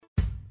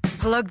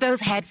Plug those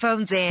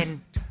headphones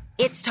in.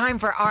 It's time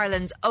for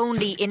Ireland's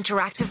only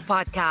interactive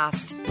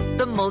podcast,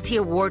 the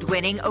multi-award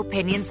winning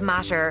Opinions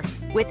Matter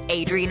with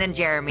Adrian and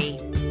Jeremy.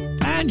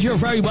 And you're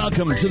very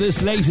welcome to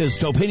this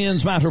latest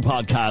Opinions Matter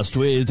podcast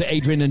with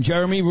Adrian and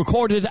Jeremy,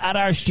 recorded at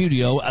our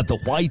studio at the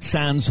White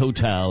Sands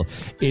Hotel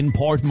in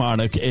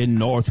Portmarnock in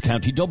North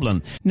County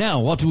Dublin. Now,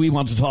 what do we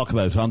want to talk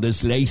about on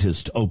this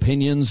latest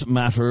Opinions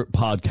Matter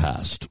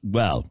podcast?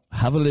 Well,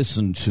 have a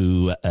listen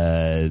to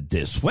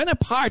this. When a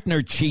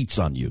partner cheats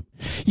on you,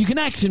 you can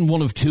act in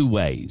one of two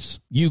ways.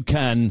 You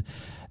can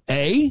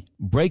A,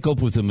 break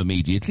up with them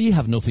immediately,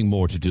 have nothing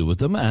more to do with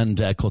them, and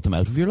cut them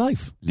out of your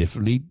life.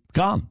 Literally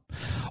gone.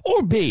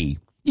 Or B,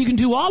 you can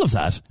do all of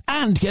that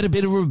and get a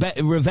bit of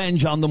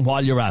revenge on them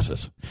while you're at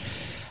it.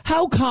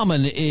 How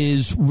common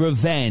is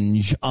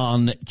revenge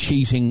on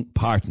cheating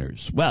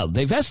partners? Well,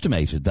 they've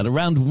estimated that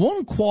around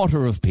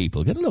 1/4 of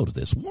people, get a load of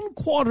this,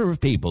 1/4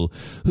 of people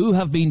who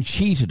have been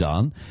cheated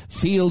on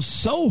feel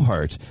so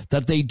hurt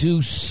that they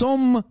do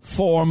some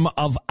form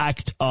of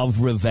act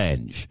of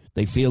revenge.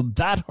 They feel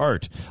that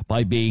hurt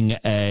by being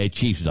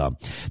cheated on.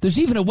 There's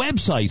even a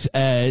website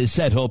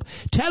set up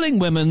telling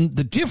women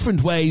the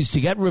different ways to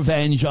get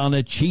revenge on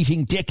a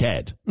cheating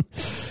dickhead.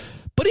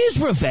 But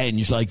is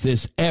revenge like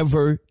this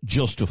ever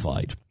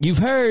justified? You've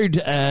heard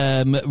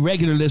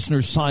regular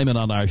listener Simon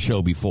on our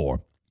show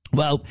before.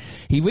 Well,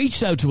 he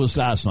reached out to us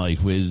last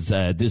night with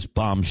this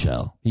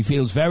bombshell. He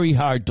feels very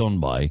hard done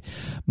by.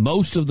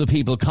 Most of the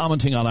people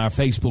commenting on our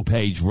Facebook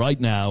page right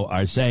now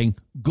are saying,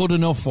 good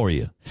enough for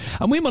you.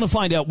 And we want to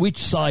find out which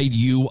side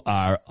you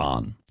are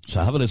on.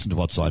 So have a listen to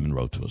what Simon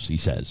wrote to us. He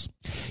says,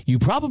 you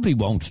probably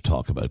won't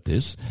talk about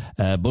this,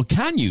 but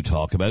can you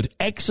talk about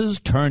exes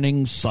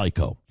turning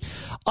psycho?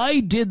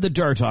 I did the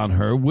dirt on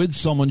her with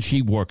someone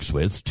she works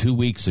with 2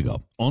 weeks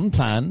ago.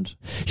 Unplanned.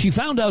 She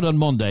found out on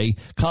Monday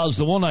because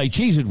the one I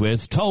cheated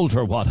with told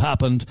her what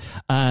happened,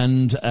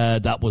 and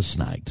that was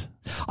snagged.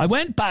 I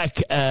went back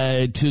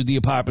to the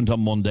apartment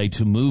on Monday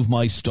to move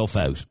my stuff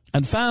out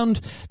and found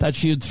that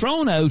she had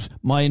thrown out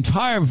my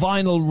entire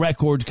vinyl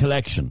record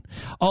collection,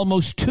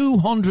 almost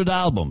 200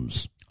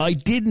 albums. I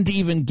didn't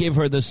even give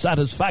her the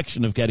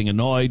satisfaction of getting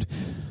annoyed.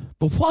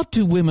 But what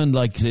do women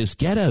like this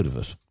get out of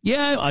it?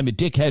 Yeah, I'm a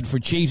dickhead for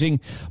cheating,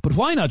 but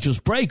why not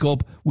just break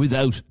up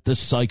without the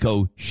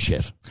psycho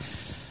shit?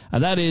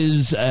 And that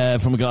is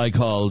from a guy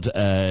called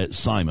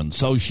Simon.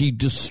 So she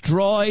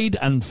destroyed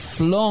and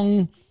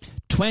flung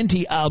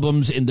 20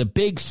 albums in the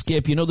big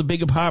skip, you know, the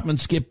big apartment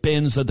skip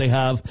bins that they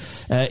have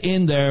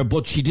in there,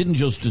 but she didn't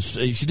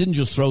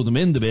just throw them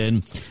in the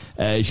bin.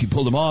 She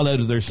pulled them all out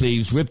of their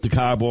sleeves, ripped the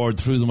cardboard,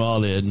 threw them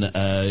all in.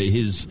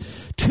 His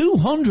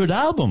 200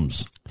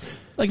 albums.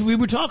 Like, if we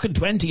were talking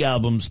 20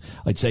 albums,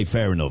 I'd say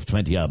fair enough.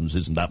 20 albums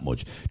isn't that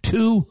much.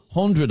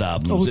 200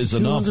 albums is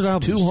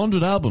enough.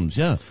 200 albums,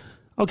 yeah.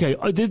 Okay,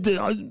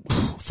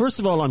 first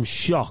of all, I'm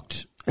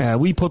shocked.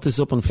 We put this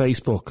up on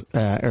Facebook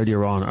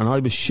earlier on, and I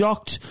was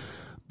shocked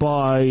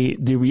by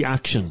the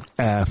reaction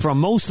from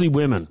mostly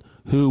women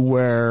who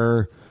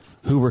were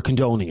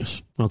condoning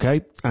it,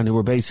 okay? And who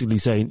were basically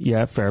saying,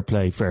 yeah, fair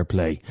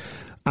play.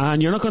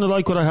 And you're not going to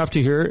like what I have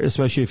to hear,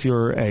 especially if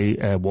you're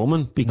a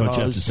woman, because... What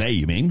you have to say,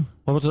 you mean?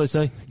 What did I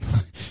say?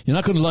 You're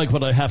not going to like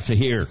what I have to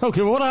hear.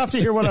 Okay, well, what I have to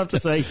hear, what I have to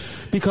say,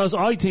 because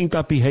I think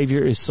that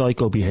behaviour is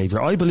psycho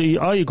behaviour. I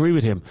agree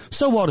with him.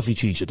 So what if he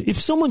cheated? If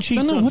someone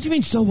cheats... No, what do you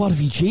mean, so what if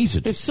he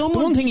cheated? The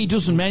one thing he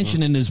doesn't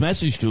mention in his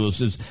message to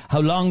us is how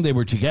long they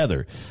were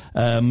together.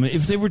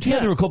 If they were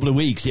together a couple of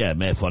weeks, yeah,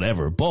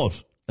 whatever,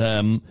 but...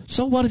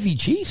 so what if he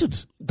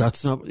cheated?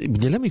 That's not...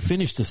 Let me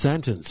finish the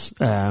sentence.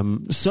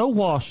 So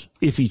what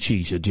if he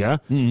cheated, yeah?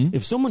 Mm-hmm.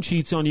 If someone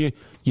cheats on you,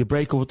 you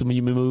break up with them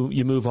and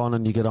you move on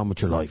and you get on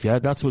with your life, yeah?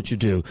 That's what you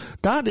do.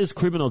 That is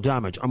criminal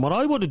damage. And what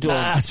I would have done...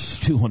 That's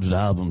 200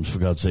 albums, for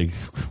God's sake.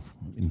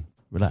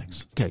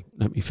 Relax. Okay,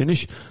 let me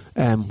finish.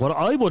 What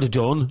I would have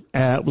done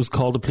was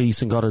call the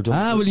police and got her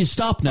done. Will you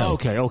stop now?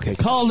 Okay.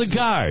 Call the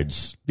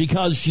guards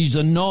because she's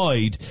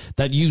annoyed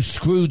that you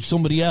screwed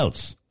somebody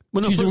else.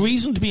 Well, no, she's a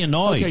reason to be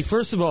annoyed. Okay,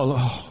 first of all,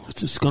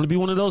 it's going to be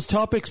one of those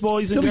topics,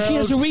 boys and girls. But she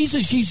has a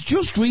reason. She's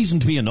just reason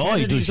to be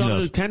annoyed, does she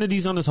not?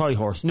 Kennedy's on his high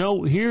horse.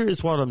 No, here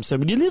is what I'm saying.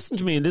 When you listen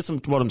to me and listen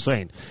to what I'm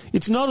saying,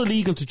 it's not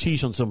illegal to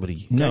cheat on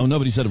somebody. Okay? No,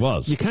 nobody said it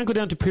was. You can't go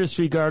down to Pearse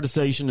Street Garda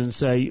Station and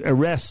say,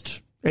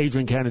 arrest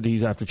Adrian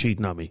Kennedy's after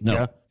cheating on me. No.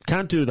 Yeah?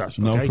 Can't do that.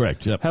 Okay? No,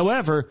 correct. Yep.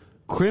 However,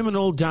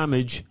 criminal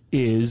damage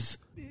is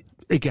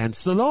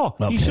against the law.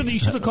 Okay. He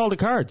should have called the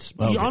cards.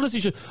 Okay. He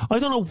honestly should. I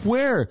don't know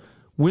where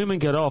women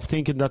get off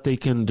thinking that they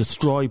can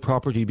destroy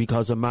property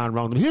because a man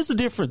wronged them. Here's the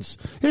difference.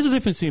 Here's the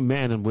difference between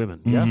men and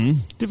women. Yeah,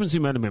 difference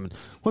between men and women.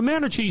 When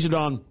men are cheated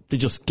on, they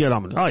just get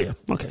on with it. Oh yeah,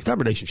 okay, that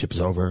relationship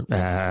is over.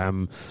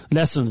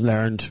 Lesson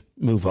learned.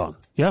 Move on.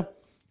 Yeah.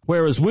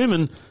 Whereas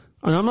women,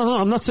 and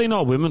I'm not saying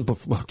all women,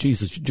 but well,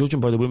 Jesus, judging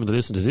by the women that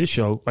listen to this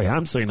show, I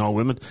am saying all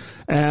women.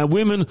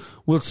 Women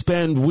will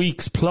spend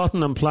weeks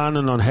plotting and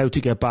planning on how to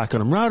get back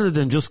on him, rather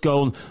than just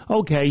going,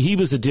 okay, he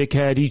was a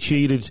dickhead, he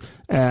cheated,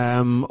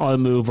 I'll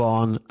move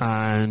on,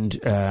 and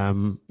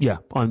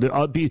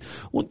I'll be.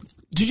 Well,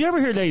 did you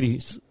ever hear,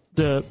 ladies,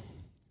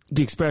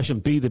 the expression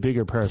 "be the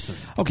bigger person."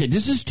 Okay,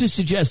 this is to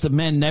suggest that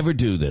men never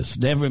do this.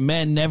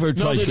 Men never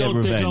try to get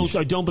revenge.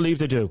 I don't believe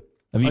they do.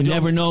 Have you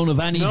never known of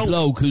any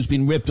bloke who's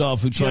been ripped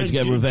off who tried to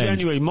get revenge?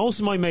 Genuinely, most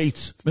of my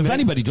mates... If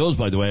anybody does,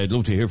 by the way, I'd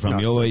love to hear from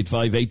you.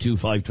 085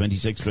 825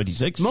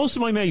 2626. Most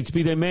of my mates,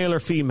 be they male or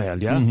female,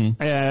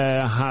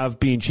 have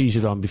been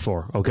cheated on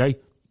before, okay?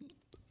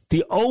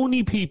 The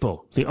only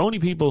people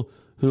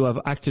who have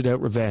acted out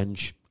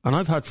revenge, and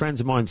I've had friends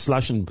of mine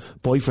slashing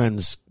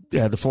boyfriends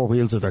the four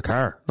wheels of their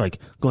car, like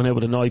going out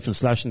with a knife and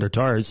slashing their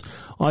tyres.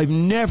 I've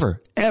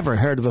never, ever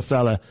heard of a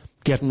fella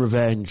getting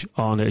revenge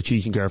on a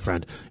cheating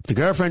girlfriend. If the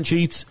girlfriend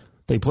cheats,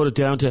 they put it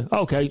down to,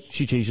 okay,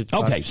 she cheated.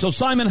 Okay, so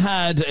Simon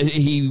had,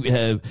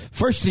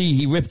 firstly,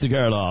 he ripped the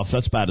girl off.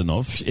 That's bad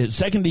enough.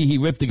 Secondly, he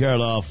ripped the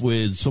girl off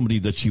with somebody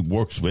that she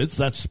works with.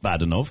 That's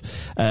bad enough.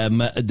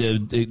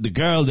 The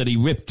girl that he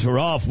ripped her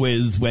off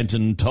with went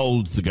and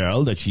told the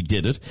girl that she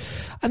did it.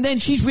 And then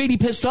she's really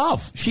pissed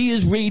off. She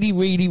is really,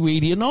 really,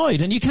 really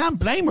annoyed. And you can't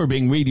blame her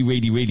being really,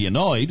 really, really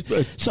annoyed.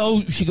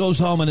 So she goes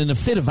home and in a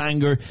fit of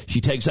anger, she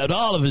takes out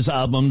all of his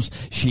albums,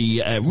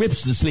 she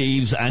rips the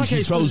sleeves and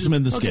she throws them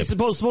in the skip.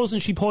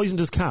 Supposing she poisoned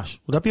his cat.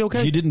 Would that be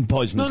okay? She didn't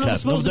poison his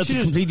cat. No, that's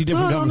a completely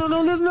different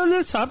conversation. No,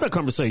 let's have that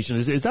conversation.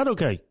 Is that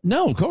okay?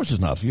 No, of course it's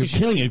not. You're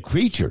killing a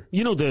creature.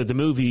 You know the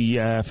movie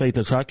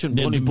Fatal Attraction?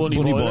 Bunny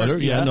Boiler.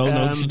 Yeah,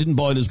 no, she didn't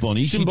boil his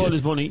bunny. She didn't boil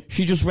his bunny.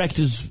 She just wrecked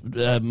his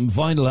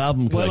vinyl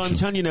album collection. Well, I'm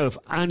telling you now, if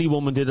any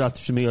woman did that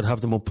to me, I'd have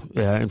them up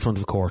in front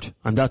of a court.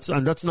 And that's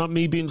not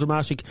me being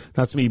dramatic.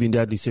 That's me being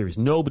deadly serious.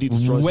 Nobody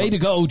destroys Way to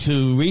go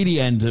to really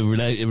end a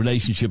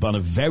relationship on a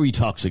very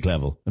toxic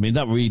level. I mean,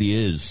 that really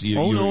is.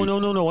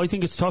 No. I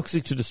think it's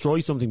toxic to destroy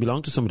something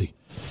belong to somebody.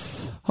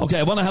 Okay,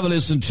 I want to have a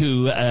listen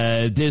to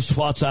this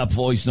WhatsApp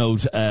voice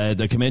note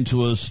that came in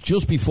to us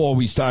just before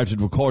we started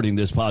recording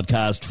this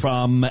podcast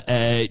from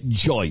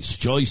Joyce.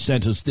 Joyce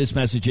sent us this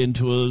message in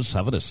to us.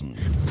 Have a listen.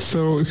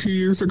 So a few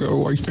years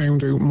ago, I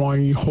found out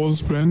my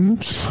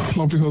husband,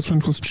 lovely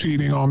husband, was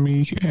cheating on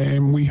me.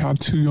 We had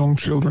 2 young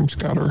children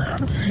together.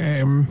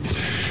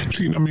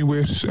 Cheating on me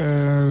with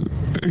a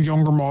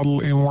younger model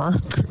in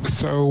work.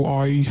 So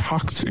I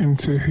hacked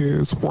into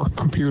his work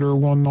computer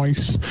one night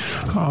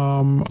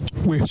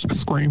with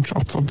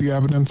screenshots of the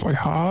evidence I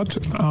had,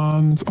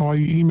 and I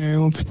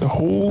emailed the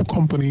whole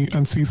company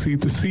and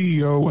CC'd the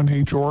CEO and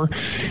HR.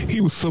 He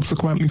was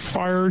subsequently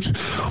fired.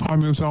 I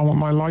moved on with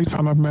my life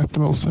and I've met the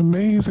most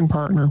amazing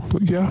partner.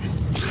 But yeah,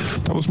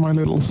 that was my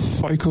little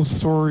psycho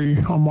story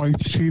on my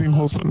cheating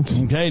husband.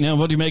 Okay, now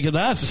what do you make of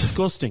that?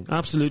 Disgusting.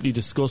 Absolutely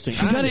disgusting.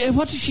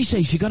 What did she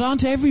say? She got on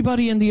to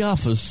everybody in the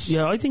office.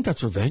 Yeah, I think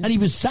that's revenge. And he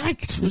was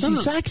sacked. Was he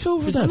sacked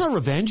over that? Is that not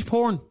revenge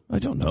porn? I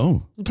don't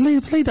know.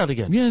 Play that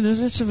again. Yeah,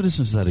 let's have a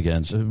listen to that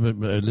again. So,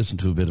 listen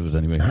to a bit of it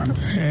anyway.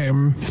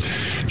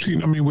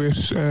 Cheating on me with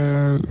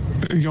a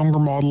younger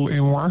model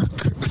in work.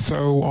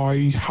 So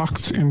I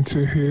hacked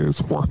into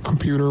his work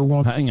computer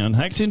Hang on,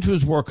 hacked into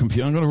his work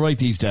computer. I'm going to write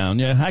these down.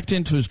 Yeah, hacked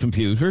into his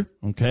computer.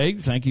 Okay,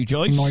 thank you,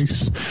 Joyce.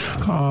 Nice.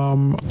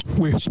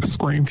 With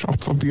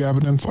screenshots of the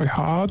evidence I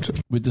had.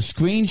 With the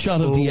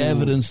screenshot of the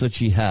evidence that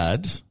she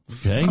had.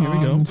 Okay, here we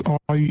go.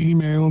 I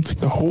emailed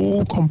the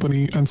whole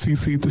company and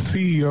CC'd the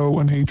CEO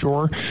and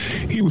HR.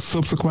 He was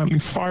subsequently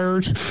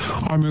fired.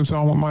 I moved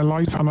on with my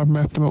life and I've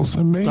met the most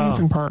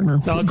amazing partner.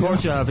 Of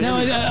course you have. Now,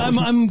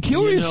 I'm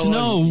curious to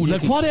know,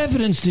 what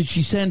evidence did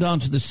she send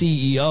on to the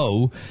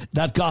CEO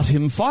that got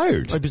him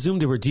fired? I presume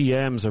they were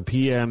DMs or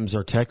PMs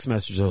or text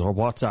messages or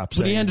WhatsApp.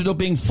 But he ended up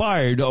being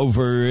fired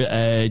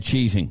over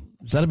cheating.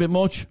 Is that a bit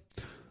much?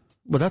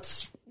 Well,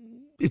 that's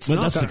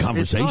the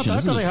conversation. It's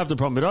not that I have the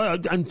problem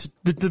with it. And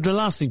the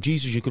last thing,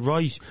 Jesus, you could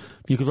write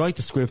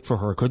the script for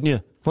her, couldn't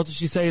you? What did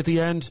she say at the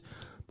end?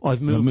 I've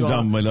moved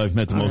on with my life,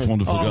 met the most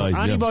wonderful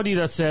guy. Anybody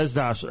that says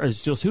that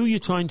is just who you're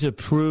trying to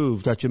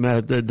prove that you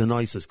met the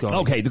nicest guy.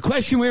 Okay, the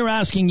question we're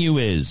asking you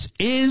is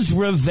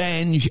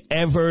revenge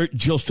ever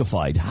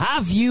justified?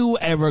 Have you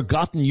ever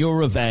gotten your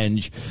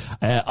revenge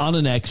on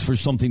an ex for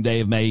something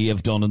they may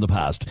have done in the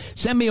past?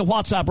 Send me a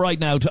WhatsApp right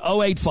now to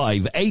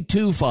 085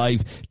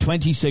 825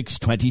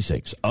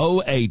 2626.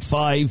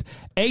 085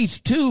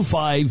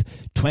 825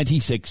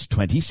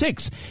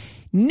 2626.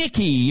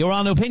 Nikki, you're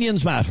on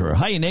Opinions Matter.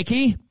 Hi,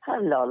 Nikki.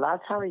 Hello,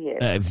 lads. How are you?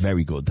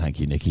 Very good, thank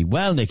you, Nikki.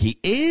 Well, Nikki,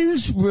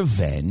 is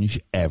revenge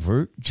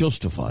ever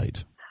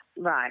justified?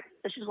 Right.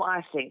 This is what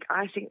I think.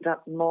 I think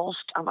that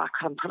I'm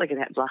probably going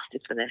to get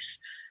blasted for this.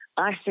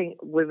 I think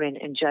women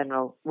in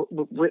general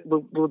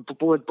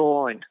were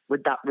born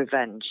with that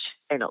revenge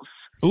in us.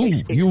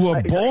 Ooh, you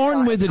were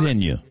born with it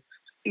in you?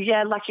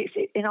 Yeah, like it's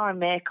in our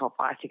makeup,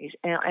 I think. It's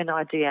in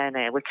our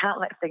DNA. We can't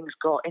let things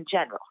go in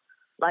general.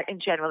 Like, in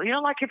general, you know,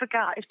 like if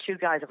 2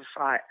 guys have a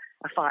fight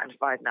on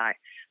Friday night,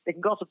 they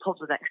can go to the pub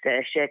the next day,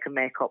 shake and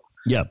make up.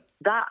 Yeah.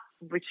 That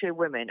with 2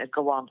 women would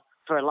go on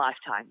for a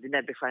lifetime. They'd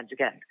never be friends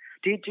again.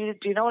 Do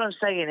you know what I'm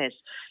saying?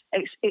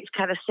 It's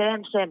kind of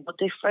same but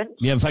different.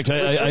 Yeah, in fact,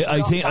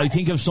 I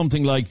think of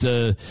something like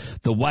the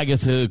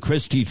Wagatha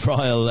Christie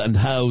trial and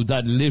how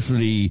that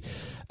literally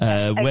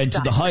went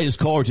to the highest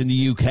court in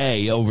the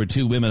UK over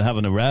two women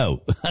having a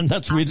row. And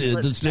that's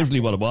literally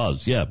what it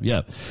was. Yeah,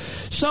 yeah.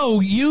 So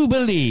you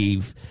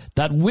believe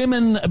that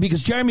women,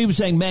 because Jeremy was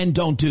saying men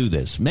don't do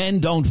this. Men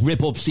don't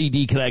rip up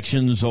CD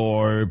collections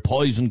or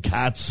poison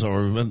cats,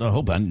 or I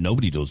hope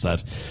nobody does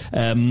that.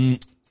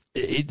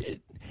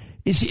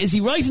 Is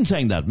he right in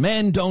saying that?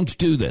 Men don't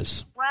do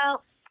this?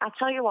 Well, I'll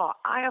tell you what,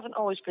 I haven't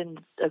always been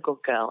a good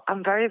girl.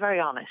 I'm very, very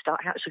honest. I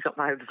actually got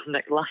married with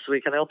Nick last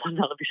week, and I hope I'm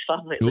none of his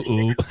family.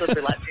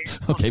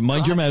 Okay,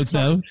 mind your mouth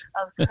now.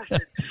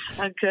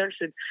 I'm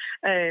cursing.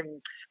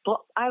 But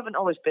I haven't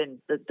always been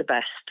the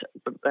best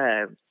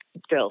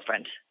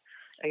girlfriend.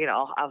 You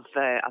know, I've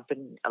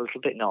been a little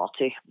bit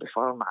naughty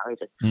before I married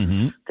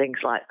and things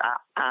like that.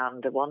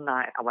 And one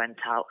night I went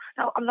out.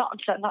 Now, I'm not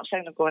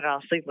saying I'm going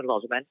around sleeping with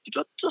loads of men.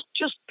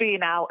 Just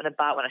being out and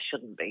about when I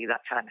shouldn't be,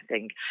 that kind of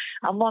thing.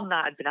 And one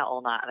night I'd been out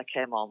all night and I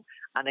came home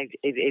and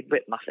he'd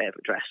ripped my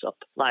favourite dress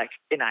up, like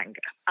in anger.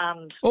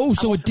 And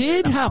so it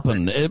did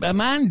happen. A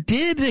man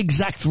did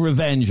exact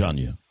revenge on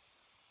you.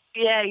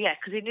 Yeah,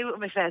 because he knew it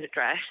was my favourite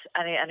dress,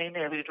 and he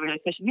knew it would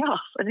really piss me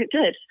off, and it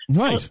did.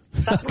 Right.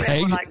 That's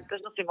okay.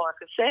 There's nothing more I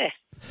could say.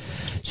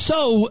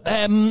 So,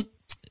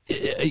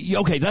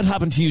 okay, that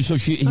happened to you. So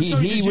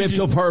he ripped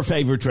up her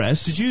favourite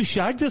dress. Did you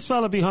shag this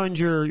fella behind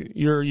your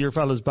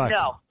fella's back?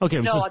 No. Okay.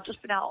 I'd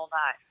just been out all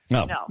night.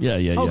 Oh, no.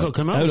 Yeah. Oh,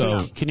 can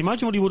you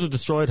imagine what he would have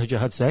destroyed had you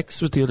had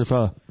sex with the other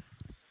fella?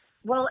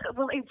 Well,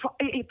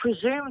 he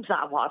presumed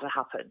that what had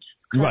happened.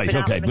 Right,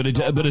 okay, but it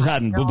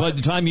hadn't. But by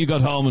the time you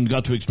got home and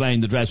got to explain,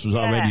 the dress was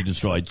already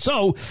destroyed.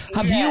 So,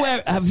 have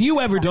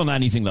you ever done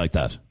anything like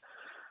that?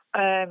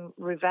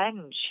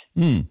 Revenge.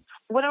 When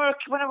I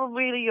was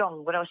really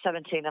young, when I was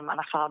 17, and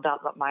I found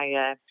out that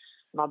my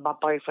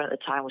boyfriend at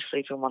the time was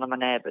sleeping with one of my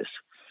neighbours,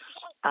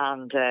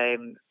 and I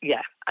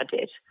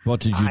did.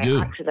 What did you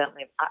do?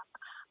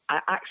 I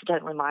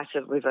accidentally might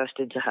have reversed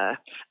into her.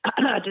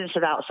 I didn't say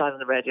that outside on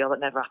the radio. That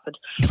never happened.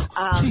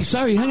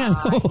 Sorry, hang on.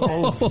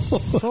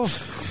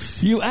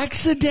 You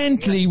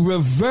accidentally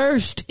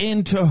reversed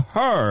into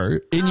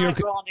her in your. It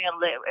was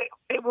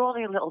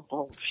only a little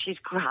bump. She's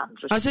grand.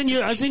 As in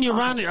you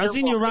ran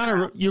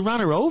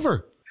her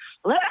over.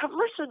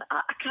 Listen,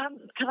 I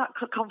cannot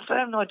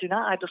confirm, no, I do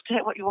not. I just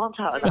take what you want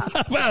out of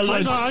that. Well,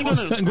 I'm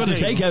going to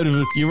take out of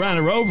it. You ran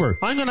her over.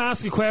 I'm going to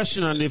ask a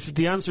question, and if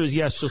the answer is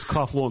yes, just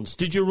cough once.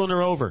 Did you run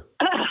her over?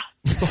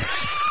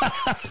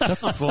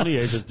 That's not funny,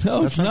 Agent.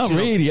 No, it's not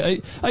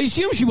really. I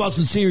assume she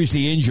wasn't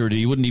seriously injured.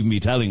 You wouldn't even be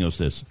telling us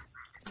this.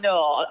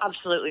 No,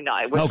 absolutely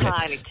not. It was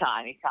tiny.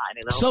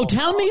 So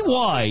tell me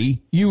why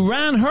you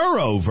ran her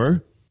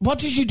over. What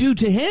did you do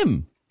to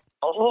him?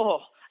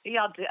 Oh. He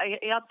had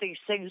these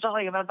things.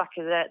 I remember back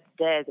in the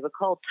day, they were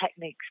called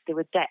techniques. They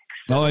were decks.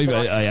 Oh,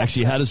 I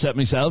actually had a set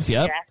myself,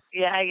 yeah.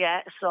 Yeah.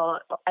 So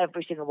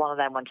every single one of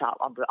them went out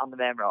on the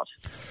main road.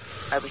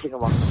 Every single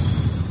one.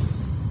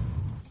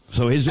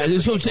 So it's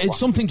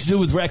something to do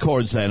with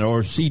records then,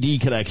 or CD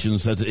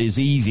collections that is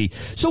easy.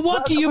 So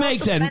what do you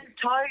make then?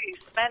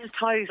 Men's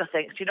toys, I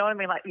think. Do you know what I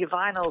mean? Like your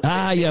vinyl.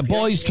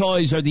 Boys'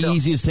 toys are the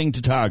easiest thing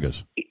to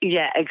target.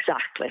 Yeah,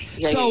 exactly.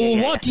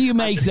 What do you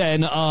make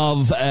then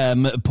of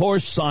poor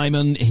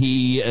Simon?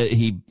 He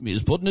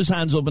is putting his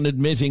hands up and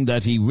admitting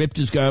that he ripped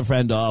his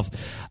girlfriend off,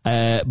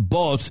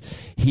 but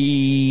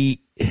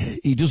he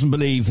doesn't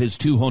believe his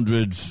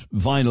 200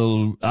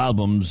 vinyl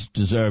albums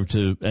deserve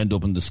to end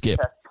up in the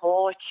skip.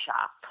 Poor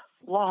chap.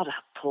 What a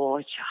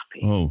poor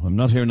chappie. Oh, I'm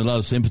not hearing a lot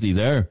of sympathy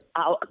there.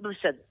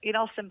 Listen,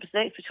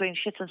 sympathy between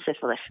shit and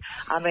syphilis.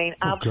 I mean,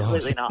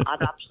 absolutely not.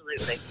 I'd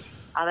absolutely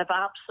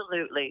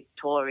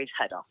tore his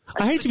head off.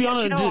 I hate to be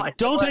honest.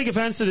 Don't take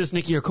offence to this,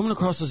 Nicky. You're coming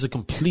across as a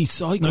complete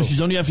psycho. No,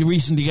 she's only after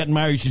recently getting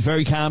married. She's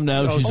very calm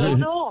now. No.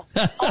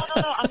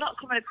 I'm not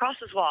coming across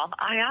as one.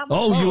 I am.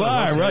 Oh, you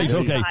are? Right,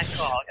 okay.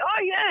 Oh,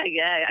 yeah.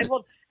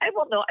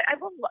 Everyone knows.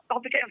 I'll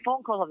be getting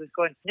phone calls of this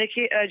going,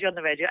 Nicky, I heard you on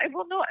the radio.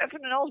 Everyone knows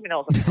me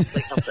knows I'm a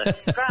complete nonsense.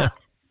 Grand.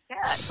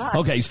 Yeah,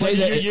 okay, stay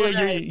there.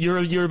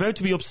 You're about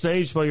to be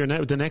upstaged by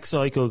the next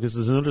psycho, because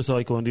there's another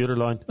psycho on the other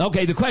line.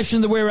 Okay, the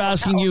question that we're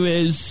asking you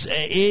is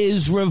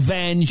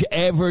revenge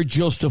ever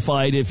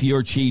justified if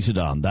you're cheated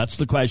on? That's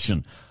the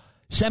question.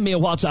 Send me a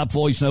WhatsApp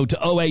voice note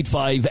to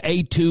 085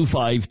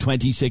 825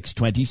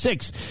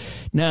 2626.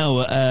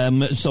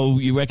 Now, so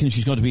you reckon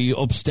she's going to be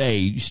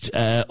upstaged?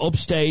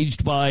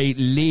 Upstaged by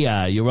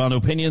Leah. You're on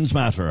Opinions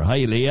Matter. Hi,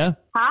 Leah.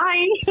 Hi.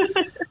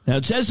 Now,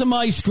 it says on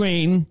my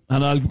screen,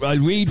 and I'll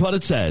read what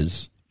it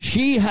says.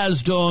 She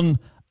has done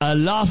a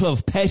lot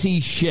of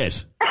petty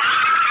shit.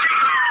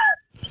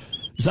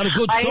 Is that a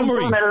good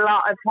summary? I've done a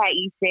lot of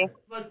petty shit.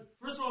 Well,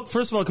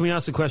 first of all, can we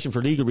ask a question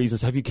for legal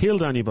reasons? Have you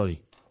killed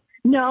anybody?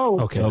 No.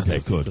 Okay,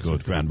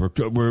 good, grand. We're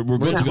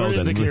good to go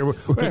then. Clear.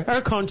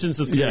 Our conscience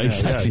is clear. Yeah,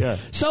 exactly. Yeah.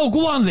 So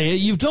go on, Leah.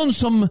 You've done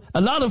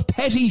a lot of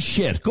petty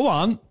shit. Go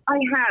on. I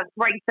have.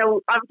 Right.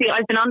 So obviously,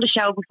 I've been on the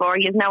show before.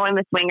 You know, I'm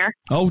a swinger.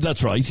 Oh,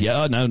 that's right.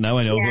 Yeah. Now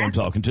I know who I'm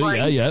talking to.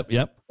 Right. Yeah.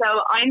 So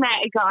I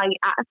met a guy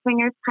at a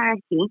swingers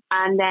party,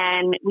 and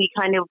then we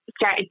kind of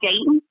started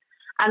dating.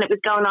 and it was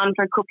going on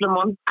for a couple of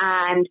months.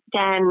 And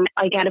then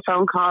I get a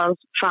phone call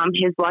from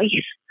his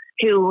wife,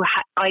 who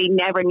I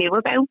never knew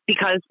about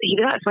because he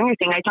was at a swinger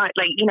thing. I thought,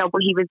 but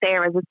he was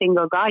there as a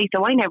single guy,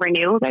 so I never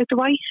knew about the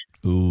wife.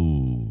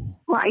 Ooh.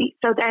 Right.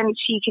 So then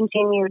she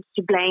continued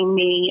to blame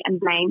me,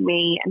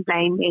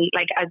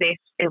 like as if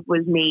it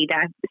was me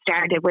that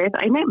started with.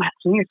 I met Matt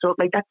Swinger, so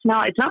it's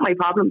not my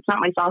problem. It's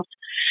not my fault.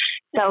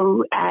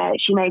 So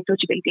she made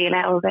such a big deal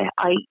out of it.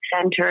 I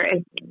sent her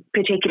a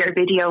particular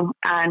video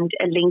and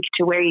a link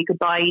to where you could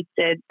buy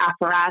the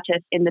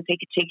apparatus in the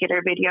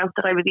particular video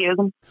that I was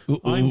using.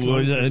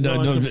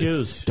 I'm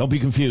confused. Don't be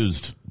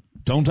confused.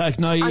 Don't act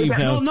naive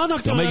now.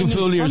 Don't make a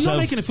fool of yourself. I'm not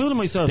making a fool of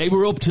myself. They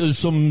were up to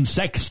some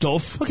sex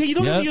stuff. Okay, you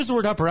don't have to use the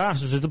word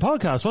apparatus. It's a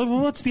podcast.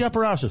 What's the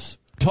apparatus?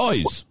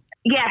 Toys.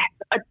 Yeah,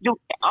 I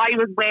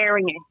was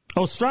wearing it.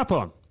 Oh,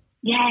 strap-on.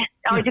 Yes.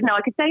 Oh, I didn't know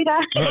I could say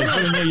that.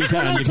 No, you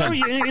can.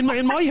 Sorry,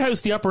 in my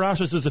house, the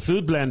apparatus is a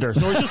food blender.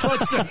 So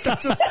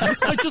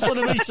I just want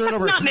to make sure that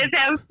we're... Not in his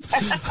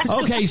house.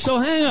 Okay, so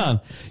hang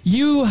on.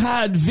 You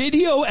had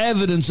video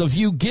evidence of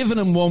you giving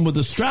him one with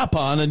a strap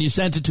on and you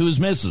sent it to his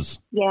missus.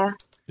 Yeah.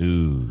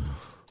 Ooh.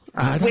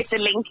 With the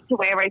link to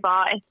where I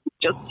bought it,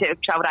 just to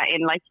throw that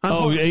in.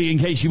 In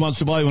case she wants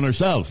to buy one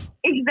herself.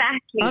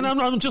 Exactly. And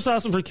I'm just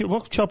asking for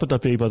what shop would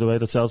that be, by the way,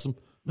 that sells them?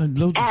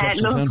 Loads of shops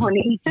in town.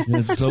 Honey.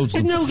 Yeah, loads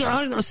of them.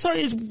 No,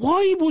 sorry,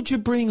 why would you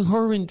bring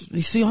her in? You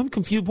see, I'm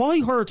confused.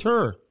 Why hurt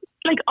her?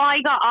 I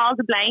got all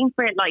the blame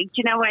for it. Do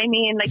you know what I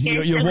mean?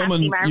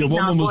 Your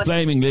woman was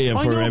blaming Leah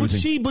for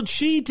everything. But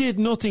she did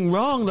nothing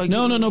wrong.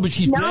 No. But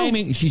she's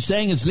blaming. She's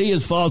saying it's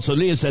Leah's fault. So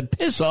Leah said,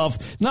 "Piss off!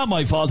 Not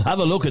my fault. Have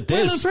a look at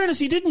this." Well, in fairness,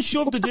 he didn't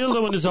shove the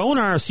dildo in his own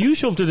arse. You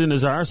shoved it in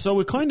his arse, so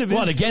it kind of is.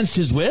 What, against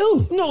his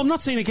will? No, I'm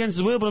not saying against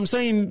his will, but I'm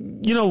saying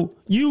you.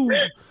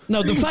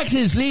 No, the fact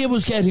is, Leah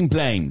was getting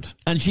blamed,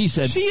 and she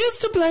said she is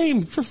to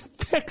blame. For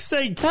feck's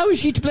sake, how is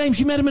she to blame?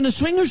 She met him in a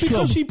swingers club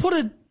because she put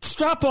a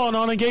strap-on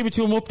and gave it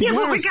to him up the arse.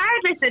 But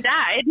regardless of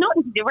that, it had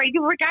nothing to do, right?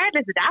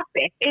 Regardless of that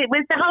bit, it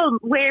was the whole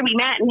where we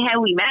met and how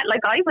we met.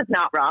 I was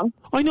not wrong.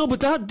 I know,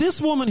 but this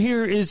woman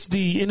here is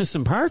the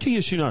innocent party,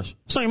 is she not?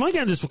 Sorry, am I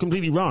getting this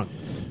completely wrong?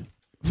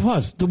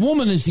 What? The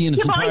woman is the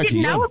innocent party. I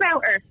didn't know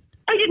about her.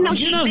 I didn't know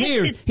she not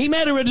here. He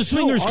met her at a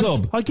swingers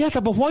club. I get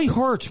that, but why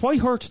hurt? Why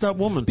hurt that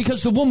woman?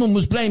 Because the woman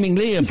was blaming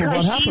Leah for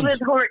what happened. She was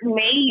hurting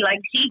me.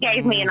 She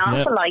gave me an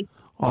awful life.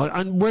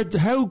 And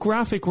how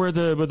graphic were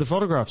the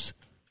photographs?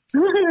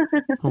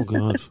 Oh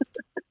God!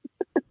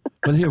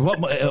 Well, here,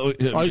 what?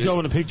 I don't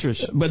want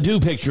pictures. Well,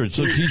 do pictures.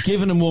 So she's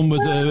given him one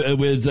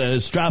with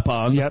a strap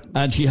on,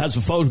 and she has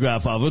a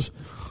photograph of it,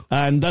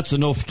 and that's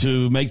enough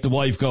to make the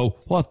wife go,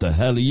 "What the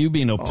hell are you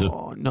been up to?"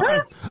 Oh no!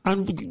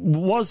 And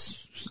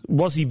was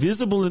he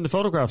visible in the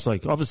photographs?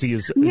 Obviously,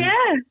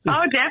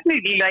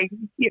 definitely.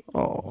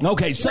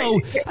 Okay, so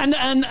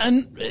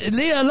and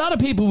Leah, a lot of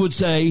people would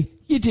say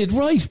you did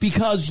right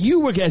because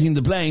you were getting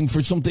the blame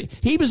for something.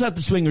 He was at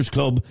the swingers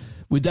club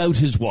without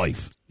his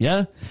wife.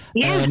 Yeah.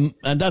 And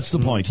that's the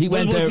point. He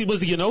went there.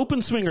 Was he an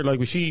open swinger? Were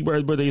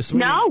they a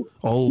swinger? No.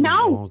 Oh,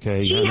 no.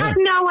 Okay. She had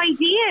no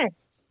idea.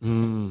 Do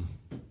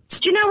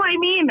you know what I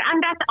mean?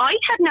 And I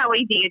had no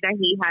idea that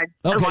he had.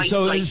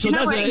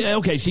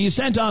 Okay, so you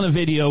sent on a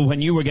video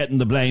when you were getting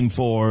the blame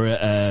for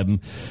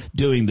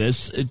doing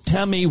this.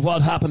 Tell me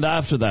what happened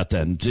after that.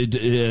 Then,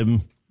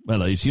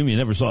 I assume you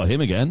never saw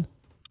him again.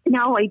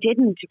 No, I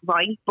didn't,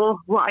 right? But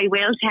what I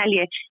will tell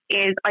you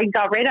is I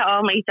got rid of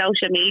all my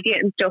social media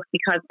and stuff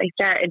because I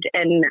started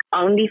an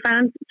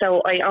OnlyFans. So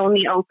I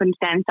only opened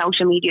then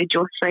social media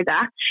just for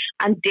that.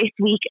 And this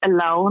week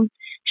alone,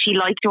 she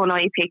liked one of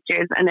my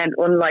pictures and then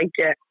unliked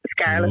it.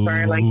 Scarlet for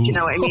her, do you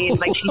know what I mean?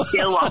 She's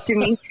still watching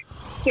me.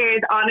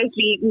 There's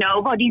honestly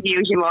nobody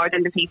views you more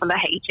than the people that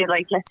hate you.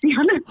 Let's be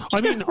honest.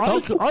 I mean,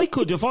 I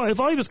could if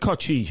I was caught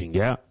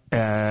cheating,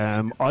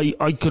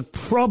 I could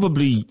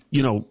probably,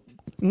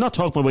 not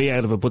talk my way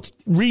out of it, but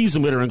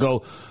reason with her and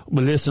go,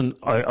 well, listen,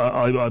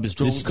 I was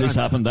drunk. This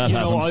happened, that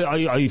happened.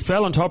 I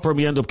fell on top of her and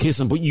we ended up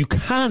kissing, but you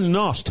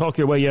cannot talk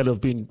your way out of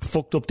being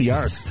fucked up the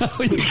arse. No,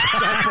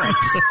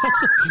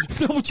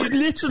 but you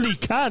literally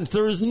can't.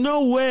 There is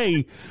no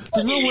way.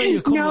 There's no way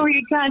you can. No,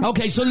 you can't.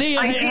 Okay, so Leah...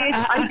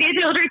 I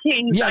did other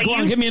things. Yeah, go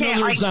on, give me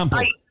another example.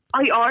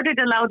 I ordered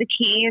a load of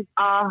keys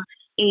off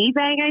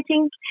eBay, I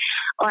think,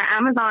 or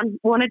Amazon,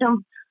 one of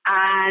them.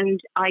 And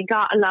I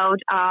got a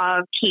load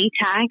of key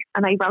tags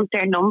and I wrote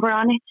their number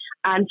on it.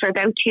 And for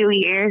about 2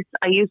 years,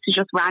 I used to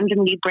just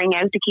randomly bring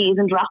out the keys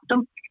and drop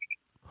them.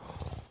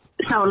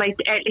 So,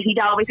 he'd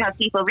always have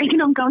people ringing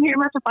him, going, "Here,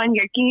 I'm to find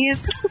your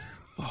keys."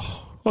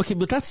 Okay,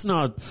 but that's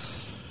not...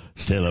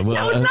 Still,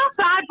 no, it's not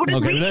bad, but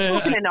it's really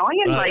fucking annoying.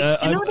 You know what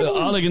I mean?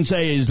 All I can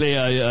say is,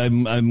 Leah,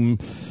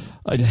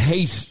 I'd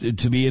hate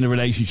to be in a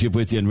relationship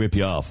with you and rip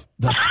you off.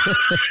 No,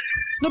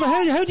 but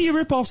how do you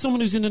rip off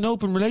someone who's in an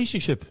open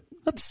relationship?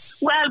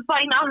 Well,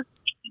 by not,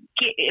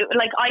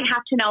 I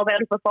have to know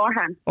about it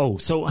beforehand. Oh,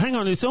 so hang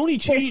on, it's only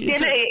cheating.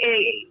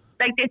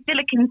 like there's still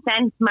a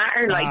consent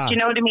matter, like, do you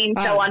know what I mean?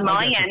 So on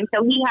my end,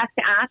 so he has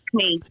to ask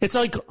me. It's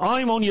like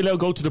I'm only allowed to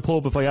go to the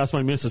pub if I ask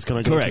my missus, can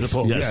I go to the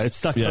pub? Yes. Yeah, it's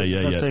that.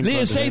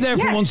 Leah, stay there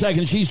for 1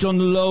 second. She's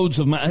done loads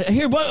of...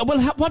 Here,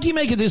 what do you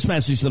make of this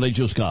message that I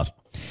just got?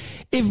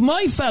 If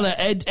my fella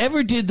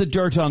ever did the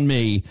dirt on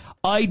me,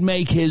 I'd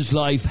make his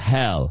life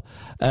hell.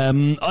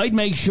 I'd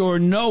make sure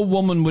no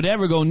woman would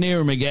ever go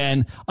near him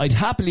again. I'd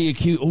happily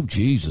accuse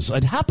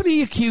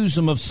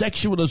him of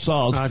sexual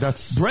assault.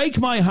 Break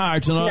my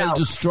heart and I'll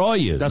destroy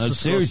you. That's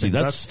disgusting. Seriously,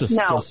 that's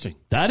disgusting.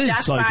 That is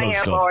psycho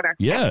stuff. Order.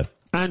 Yeah.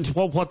 And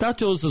what that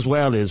does as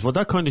well is, what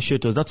that kind of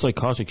shit does, that's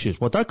psychotic shit.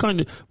 What that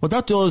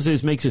does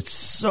is makes it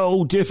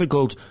so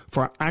difficult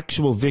for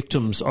actual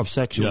victims of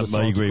sexual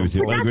assault. I agree with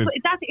you.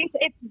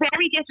 It's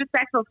very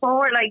disrespectful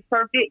for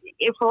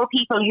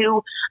people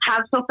who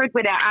have suffered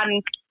with it,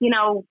 and you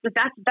know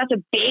that's a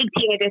big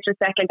thing of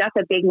disrespect, and that's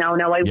a big no.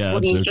 I wouldn't.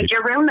 Absolutely.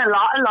 You're ruining a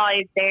lot of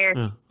lives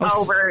there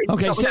over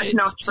something that's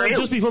not true. So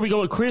just before we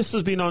go, Chris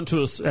has been on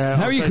to us.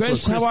 How are you,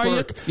 Chris? How are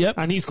you? Yep.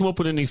 And he's come up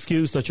with an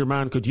excuse that your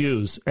man could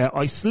use.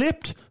 I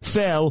slipped,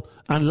 fell,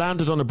 and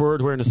landed on a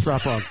bird wearing a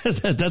strap-on.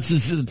 That's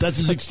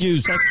his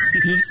excuse. Do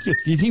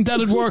you think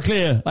that'd work,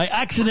 Leah? I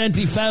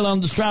accidentally fell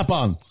on the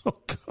strap-on. Oh,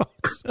 God.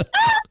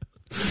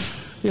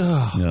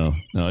 No,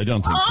 I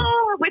don't think so.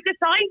 With the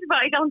size of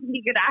it, I don't think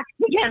you could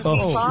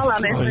accidentally fall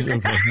on it.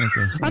 Okay.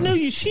 I know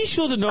she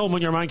should have known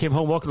when your man came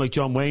home walking like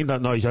John Wayne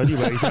that night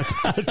anyway.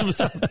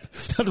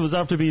 that was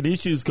after being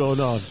issues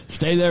going on.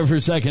 Stay there for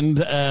a second.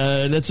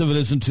 Let's have a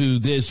listen to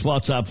this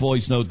WhatsApp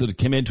voice note that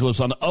came into us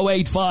on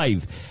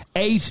 085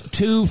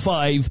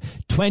 825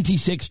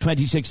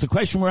 2626. The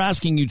question we're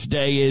asking you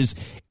today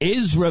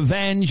is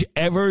revenge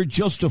ever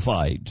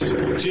justified?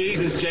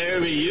 Jesus,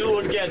 Jeremy, you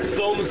would get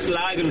some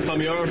slagging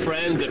from your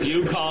friends if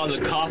you called the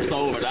cops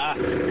over that.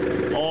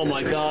 Oh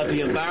my God,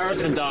 the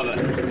embarrassment of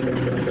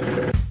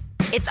it.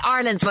 It's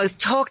Ireland's most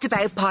talked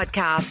about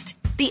podcast.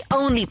 The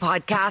only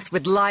podcast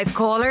with live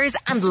callers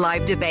and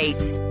live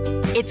debates.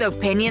 It's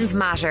Opinions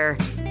Matter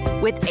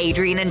with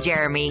Adrian and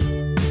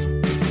Jeremy.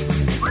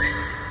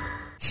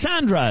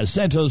 Sandra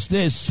sent us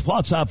this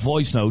WhatsApp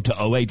voice note to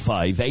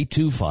 085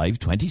 825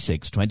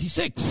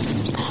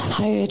 2626.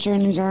 Hi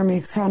Adrian and Jeremy,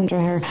 Sandra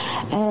here.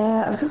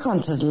 I just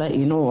wanted to let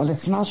you know, well,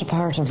 it's not a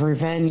part of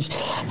revenge.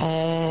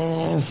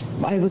 I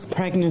was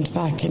pregnant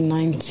back in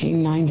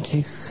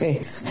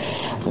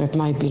 1996 with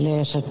my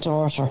belated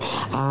daughter,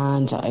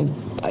 and I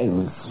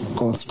was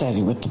going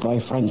steady with the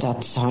boyfriend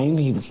at the time.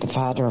 He was the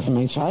father of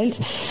my child,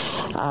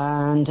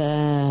 and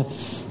I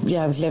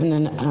was living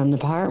in an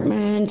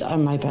apartment,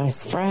 and my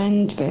best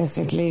friend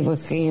basically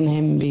was seeing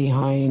him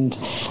behind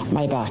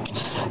my back.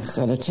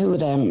 So the two of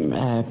them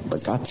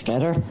got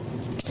together.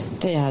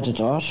 They had a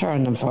daughter,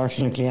 and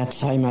unfortunately at the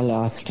time I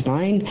lost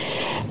mine.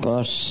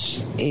 But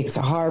it's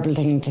a horrible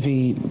thing to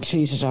be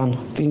cheated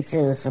on. Being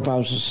serious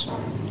about it,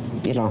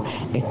 you know,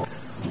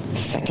 it's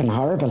fucking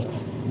horrible.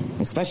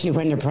 Especially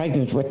when you're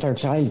pregnant with their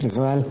child as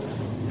well.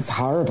 It's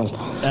horrible.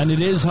 And it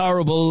is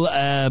horrible,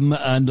 and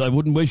I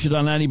wouldn't wish it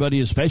on anybody,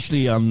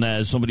 especially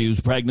on somebody who's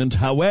pregnant.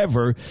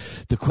 However,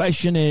 the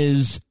question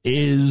is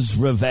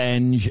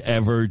revenge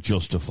ever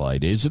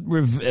justified? Is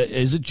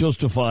it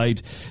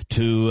justified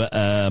to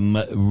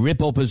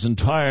rip up his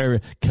entire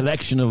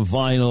collection of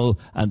vinyl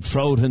and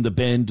throw it in the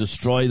bin,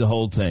 destroy the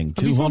whole thing?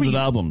 200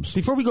 albums.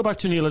 Before we go back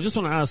to Neil, I just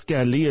want to ask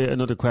Leah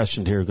another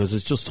question here, because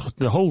it's just,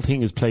 the whole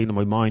thing is playing in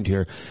my mind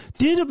here.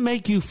 Did it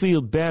make you feel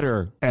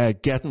better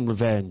getting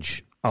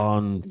revenge?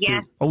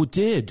 Yeah. It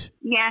did?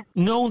 Yeah.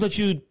 Knowing that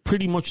you'd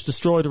pretty much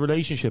destroyed a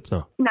relationship,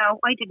 though? No,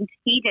 I didn't.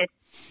 He did.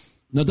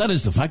 No, that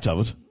is the fact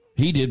of it.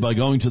 He did by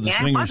going to the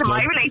swingers club.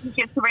 My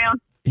relationship's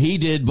around. He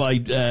did by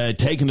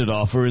taking it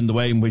off her in the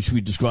way in which we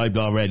described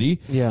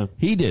already. Yeah.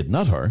 He did,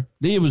 not her.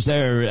 Leah was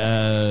there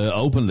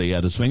openly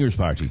at a swingers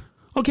party.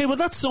 Okay, well,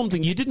 that's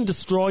something. You didn't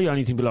destroy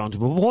anything belonging to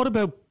him. But what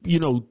about,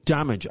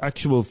 damage,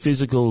 actual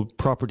physical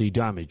property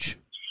damage?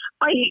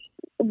 I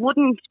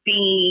wouldn't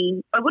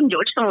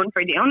judge someone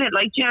for doing it.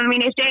 Like, do you know what I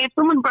mean? If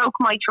someone broke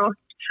my trust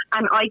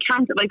and I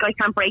can't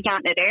break out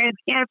of there,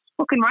 yeah, it's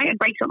fucking right, I'd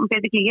break something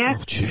physically, yeah.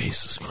 Oh,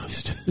 Jesus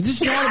Christ.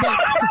 This is all about,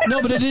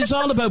 no, but it is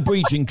all about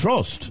breaching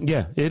trust.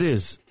 Yeah, it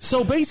is.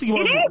 So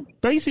basically,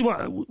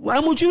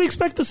 and would you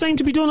expect the same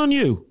to be done on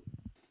you?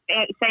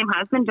 Same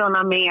has been done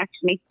on me,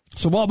 actually.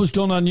 So what was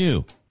done on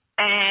you?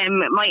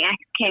 My ex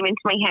came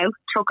into my house,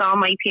 took all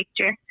my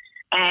pictures,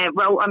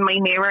 wrote on my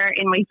mirror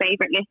in my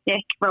favourite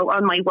lipstick, wrote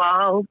on my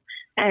wall,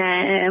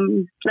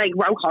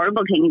 wrote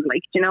horrible things, do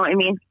you know what I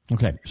mean?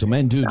 Okay, so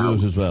men do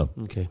it as well.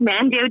 Okay,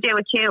 men do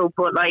it too,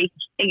 but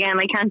again,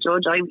 I can't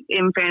judge.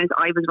 In fairness,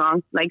 I was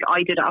wrong.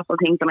 I did awful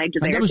things and I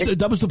deserved it.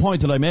 That was the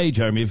point that I made,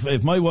 Jeremy.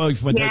 If my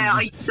wife went out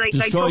and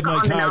destroyed my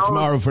car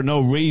tomorrow for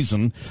no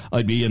reason,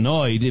 I'd be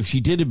annoyed. If she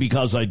did it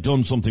because I'd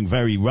done something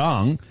very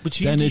wrong,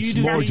 then it's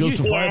more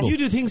justifiable. You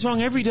do things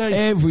wrong every day.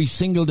 Every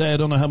single day. I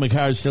don't know how my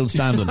car is still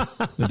standing.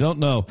 I don't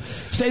know.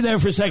 Stay there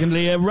for a second,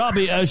 Leah.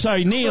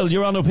 Neil,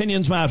 you're on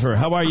Opinions Matter.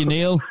 How are you,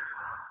 Neil?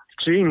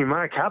 Jeannie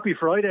Mac, happy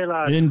Friday,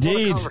 lads.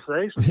 Indeed. What a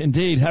conversation.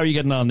 Indeed. How are you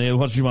getting on, Neil?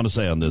 What do you want to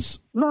say on this?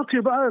 Not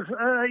too bad.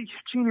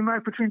 Jeannie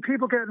Mac, between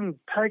people getting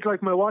pegged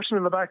like my washing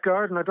in the back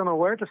garden, I don't know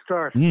where to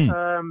start.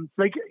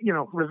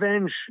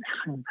 Revenge.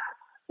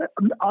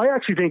 I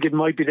actually think it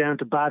might be down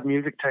to bad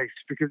music taste,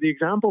 because the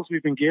examples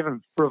we've been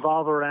given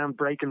revolve around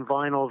breaking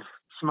vinyls,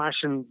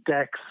 smashing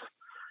decks.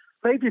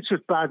 Maybe it's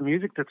just bad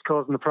music that's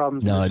causing the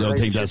problems. No, I don't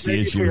think that's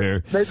the issue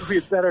here. Maybe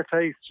it's better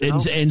taste.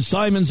 In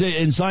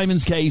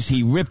Simon's case,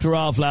 he ripped her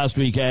off last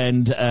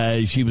weekend.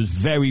 She was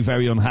very,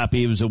 very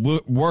unhappy. It was a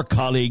work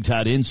colleague that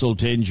had insult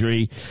to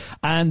injury.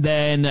 And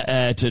then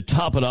to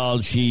top it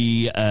all,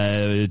 she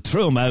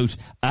threw him out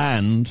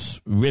and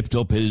ripped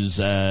up his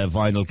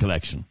vinyl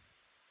collection.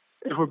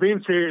 If we're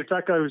being serious,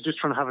 that guy was just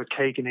trying to have a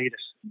cake and eat it.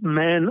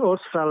 Men, us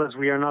fellas,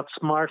 we are not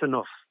smart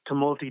enough to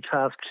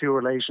multitask two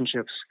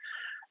relationships.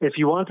 If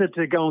you wanted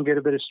to go and get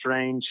a bit of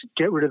strange,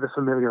 get rid of the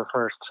familiar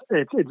first.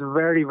 It's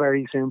very,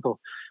 very simple.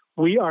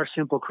 We are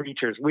simple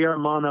creatures. We are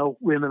mono,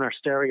 women are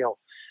stereo.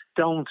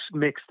 Don't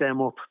mix them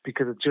up,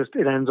 because it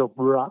ends up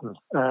rotten.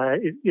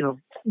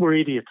 We're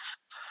idiots,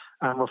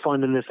 and we're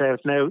finding this out.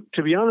 Now,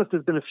 to be honest,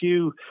 there's been a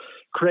few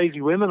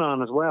crazy women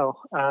on as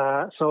well.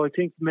 So I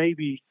think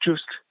maybe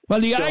just... Well,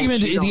 the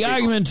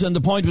argument and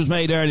the point was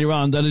made earlier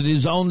on that it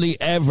is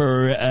only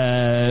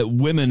ever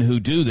women who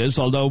do this,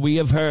 although we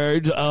have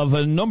heard of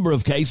a number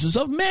of cases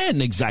of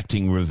men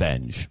exacting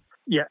revenge.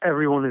 Yeah,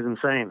 everyone is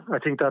insane. I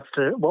think that's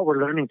what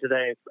we're learning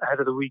today ahead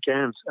of the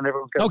weekend. And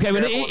everyone's okay,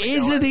 but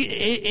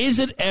is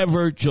it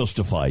ever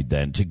justified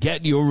then to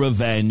get your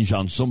revenge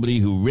on somebody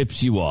who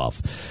rips you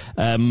off?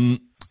 Here's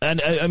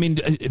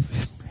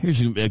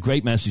a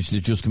great message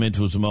that just came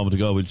into us a moment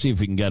ago. We'll see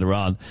if we can get her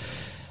on.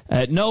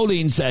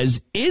 Nolene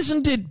says,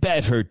 isn't it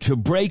better to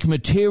break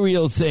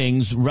material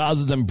things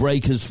rather than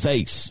break his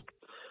face?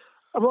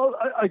 Well,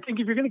 I think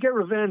if you're going to get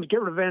revenge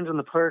on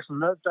the person.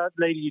 That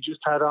lady you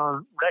just had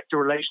on wrecked a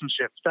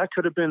relationship. That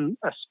could have been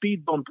a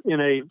speed bump in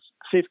a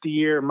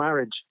 50-year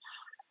marriage,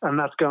 and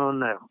that's gone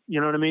now. You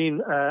know what I mean?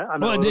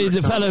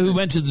 The fellow who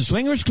went to the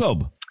swingers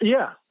club.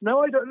 Yeah.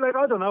 No, I don't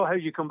know how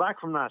you come back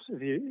from that.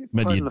 You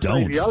don't.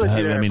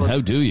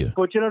 How do you?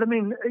 But you know what I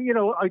mean?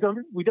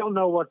 We don't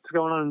know what's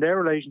going on in their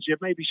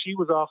relationship. Maybe she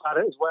was off at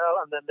it as well,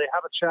 and then they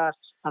have a chat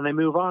and they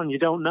move on. You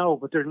don't know,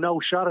 but there's no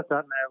shot at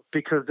that now,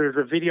 because there's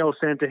a video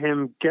sent to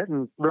him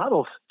getting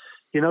rattled.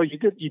 You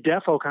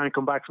defo can't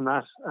come back from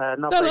that.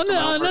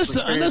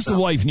 Unless the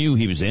wife knew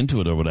he was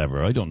into it or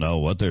whatever. I don't know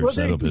what their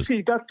setup is.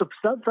 See, that's the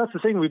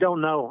thing, we don't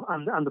know,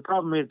 and the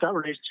problem is that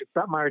relationship,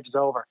 that marriage is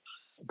over.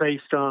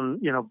 Based on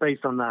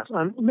that,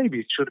 and maybe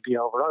it should be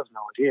over. I have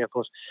no idea,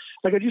 but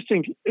I just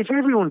think if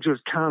everyone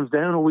just calms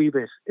down a wee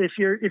bit, if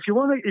you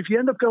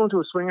end up going to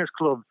a swingers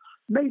club,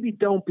 maybe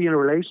don't be in a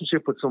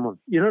relationship with someone.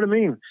 You know what I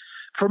mean?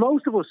 For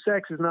most of us,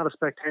 sex is not a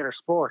spectator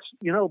sport,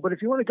 but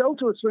if you want to go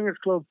to a swingers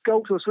club,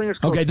 go to a swingers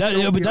club. Okay,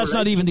 but that's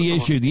not even the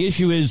issue. The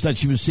issue is that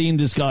she was seeing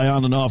this guy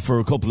on and off for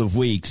a couple of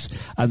weeks,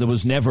 and there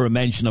was never a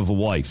mention of a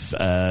wife.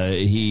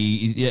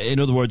 In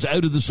other words,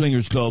 out of the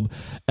swingers club,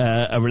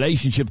 a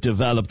relationship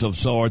developed of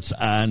sorts,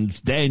 and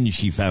then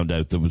she found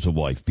out there was a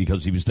wife,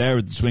 because he was there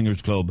at the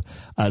swingers club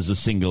as a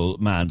single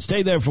man.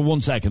 Stay there for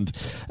 1 second.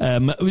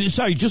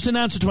 Sorry, just in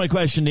answer to my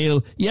question,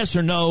 Neil, yes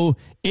or no,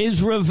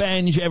 is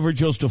revenge ever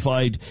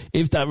justified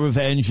if that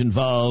revenge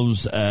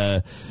involves,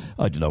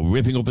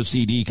 ripping up a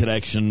CD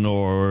collection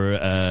or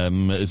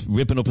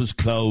ripping up his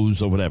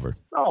clothes or whatever?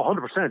 Oh,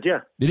 100%, yeah.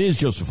 It is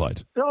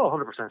justified? Oh,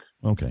 100%.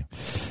 Okay.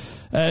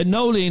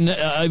 Nolene,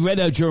 I read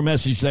out your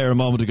message there a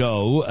moment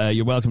ago.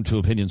 You're welcome to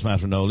Opinions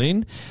Matter,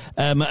 Nolene.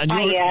 How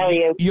are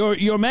you?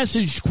 Your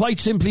message quite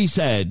simply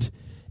said,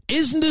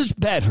 isn't it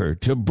better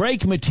to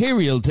break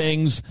material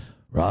things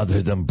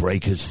rather than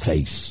break his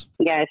face?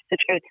 Yeah, it's the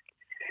truth.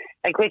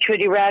 Like, which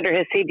would you rather,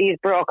 his CDs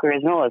broke or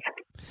his nose?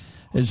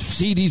 His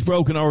CDs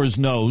broken or his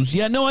nose?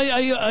 Yeah, no,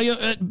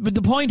 but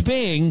the point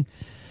being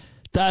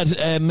that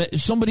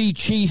somebody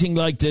cheating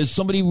like this,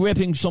 somebody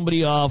ripping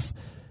somebody off,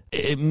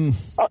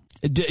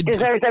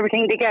 deserves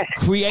everything to get.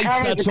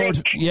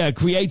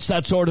 Creates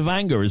that sort of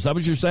anger. Is that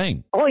what you're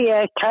saying? Oh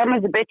yeah,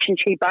 karma's a bitch and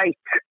she bites.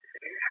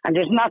 And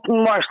there's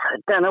nothing worse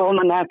than a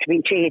woman after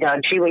being cheated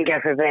on. She will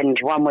get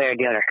revenge one way or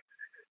the other.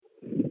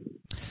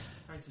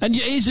 And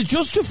is it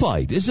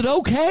justified? Is it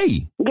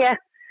okay? Yeah.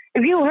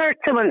 If you hurt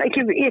someone, like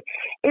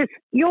if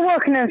you're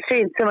walking on the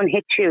street and someone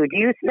hits you, do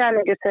you stand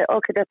and just say,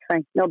 okay, that's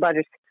fine, no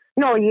bothers?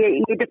 No,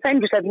 you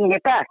defend yourself and you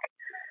hit back.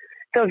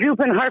 So if you've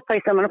been hurt by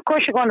someone, of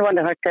course you're going to want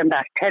to hurt them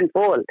back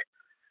tenfold.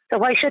 So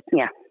why shouldn't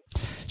you?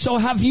 So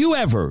have you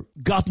ever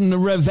gotten a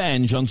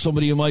revenge on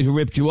somebody who might have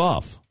ripped you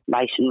off?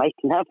 Might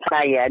have.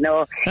 Yeah,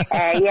 no.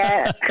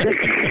 Yeah.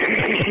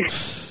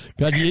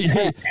 God,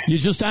 you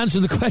just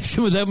answered the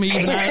question without me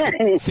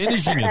even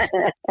finishing it.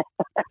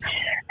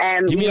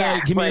 Give me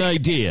an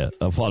idea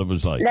of what it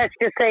was like. Let's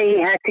just say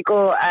he had to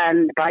go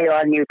and buy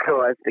all new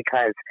clothes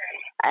because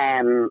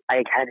I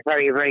had a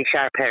very, very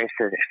sharp pair of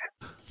scissors.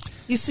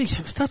 You see,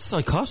 that's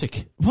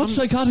psychotic. What's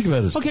psychotic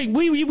about it? Okay,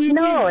 it's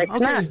not.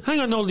 Hang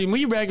on, Noldine.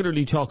 We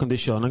regularly talk on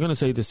this show, and I'm going to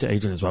say this to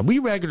Adrian as well. We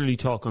regularly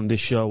talk on this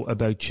show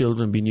about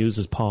children being used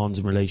as pawns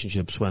in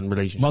relationships when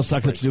relationships. What's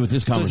that got to do with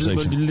this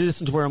conversation?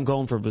 Listen to where I'm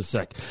going for a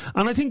sec.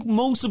 And I think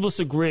most of us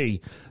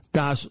agree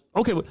that,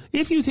 okay, well,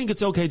 if you think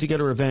it's okay to get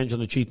a revenge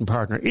on a cheating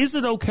partner, is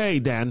it okay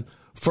then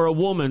for a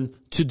woman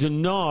to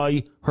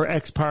deny her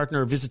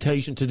ex-partner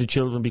visitation to the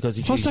children because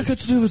he cheated? What's that got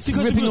to do with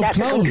ripping up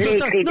clothes?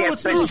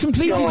 It's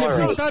completely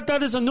different.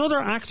 That is another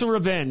act of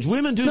revenge.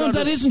 Women do that. No,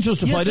 that isn't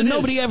justified, and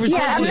nobody ever says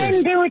it is. Yeah, and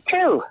men do it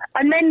too.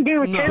 And men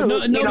do it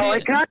too.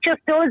 It's not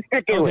just us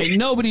that do it. Okay,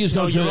 nobody is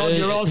going to...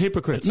 You're all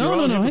hypocrites.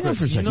 No, hang on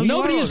for a second.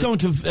 Nobody is going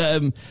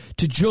to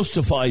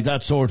justify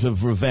that sort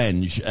of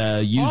revenge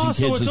using kids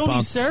so it's as only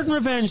pawns. certain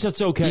revenge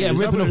that's okay. Yeah,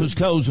 ripping up his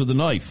clothes with a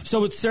knife.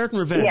 So it's certain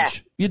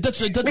revenge. Yeah,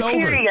 that's Material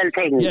over.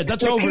 Things. Yeah,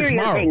 that's over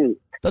tomorrow. Things.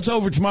 That's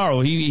over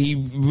tomorrow. He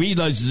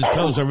realises his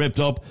clothes are ripped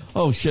up.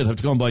 Oh shit! I have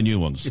to go and buy new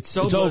ones. It's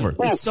over.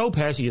 It's so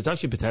petty. It's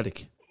actually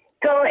pathetic.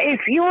 So if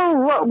you're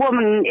a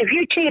woman, if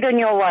you cheat on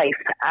your wife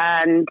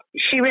and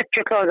she ripped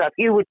your clothes off,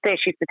 you would say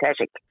she's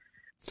pathetic.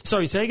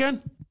 Sorry, say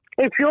again.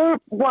 If your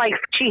wife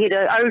cheated,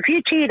 or if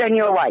you cheated on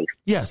your wife,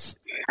 yes,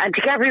 and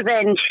to get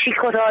revenge, she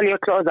cut all your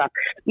clothes off,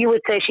 you would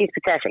say she's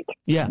pathetic.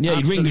 Yeah,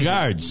 he'd ring the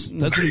guards.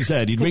 That's what he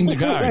said. He'd ring the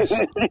guards.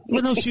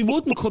 Well, no, she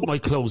wouldn't cut my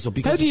clothes up.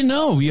 Because how do you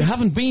know? You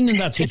haven't been in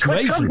that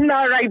situation. Something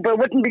all right, but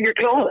wouldn't be your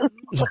clothes.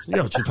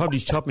 Yeah, she'd probably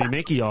chop me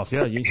Mickey off.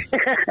 Yeah.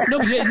 No,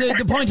 but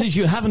the point is,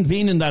 you haven't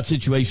been in that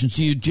situation,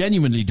 so you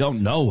genuinely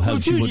don't know how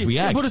she would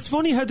react. But it's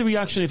funny how the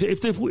reaction,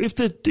 if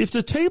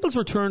the tables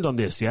were turned on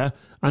this, yeah,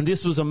 and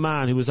this was a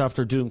man who was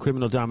after doing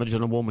criminal damage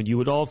on a woman, you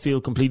would all feel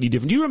completely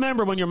different. Do you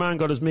remember when your man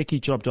got his Mickey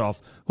chopped off?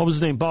 What was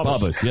his name?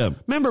 Bobbit, yeah.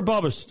 Remember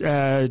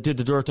Bobbit did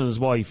the dirt on his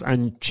wife,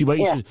 and she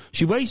waited. Yeah.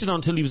 She waited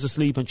until he was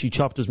asleep, and she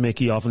chopped his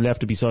Mickey off and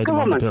left it beside him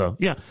on the pillow.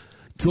 Yeah.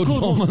 Good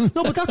woman.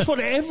 No, but that's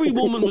what every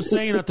woman was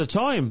saying at the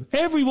time.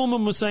 Every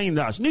woman was saying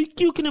that. Now,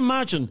 you can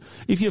imagine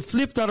if you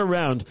flip that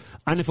around,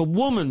 and if a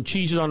woman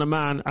cheated on a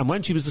man, and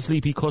when she was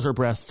asleep, he cut her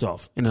breasts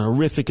off in a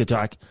horrific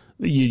attack,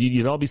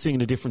 you'd all be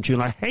singing a different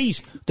tune. I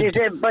hate... But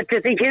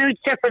there's a huge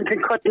difference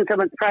in cutting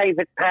someone's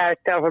private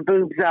parts or her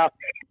boobs off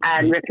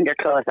and ripping their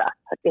clothes off.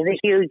 There's a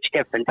huge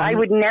difference. I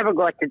would never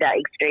go to that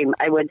extreme.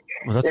 I would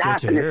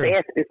laugh in the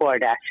face before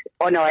that.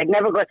 Oh no, I'd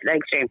never go to that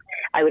extreme.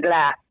 I would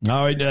laugh.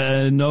 All right,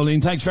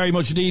 Nolene, thanks very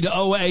much indeed.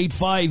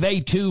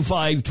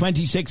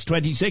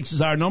 085-825-2626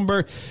 is our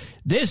number.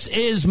 This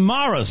is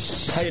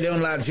Morris. How you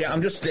doing, lads? Yeah,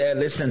 I'm just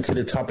listening to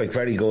the topic.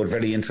 Very good,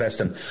 very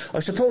interesting.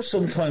 I suppose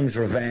sometimes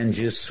revenge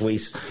is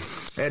sweet.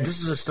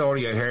 This is a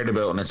story I heard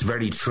about, and it's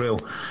very true.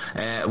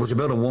 It was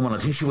about a woman. I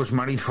think she was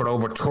married for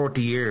over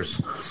 30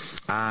 years,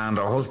 and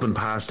her husband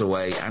passed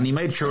away, and he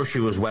made sure she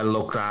was well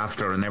looked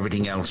after and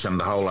everything else and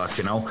the whole lot,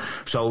 you know.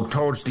 So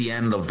towards the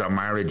end of their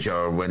marriage,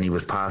 or when he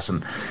was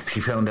passing,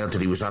 she found out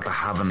that he was after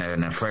having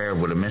an affair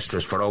with a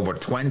mistress for over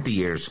 20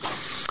 years.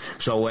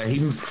 So he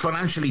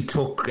financially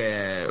took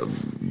care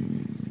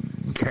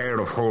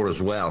of her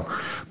as well,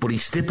 but he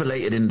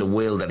stipulated in the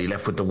will that he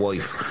left with the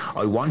wife,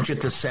 I want you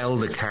to sell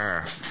the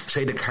car.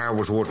 Say the car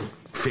was worth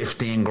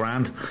 15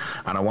 grand,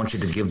 and I want you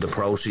to give the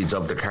proceeds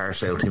of the car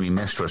sale to me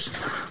mistress.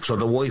 So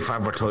the wife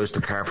advertised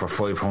the car for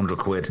 500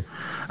 quid,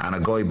 and a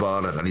guy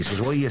bought it, and he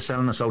says, why are you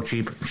selling it so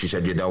cheap? She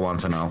said, you don't want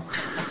to know.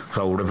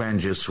 So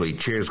revenge is sweet.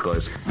 Cheers,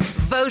 guys.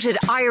 Voted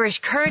Irish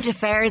Current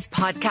Affairs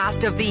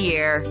Podcast of the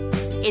Year.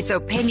 It's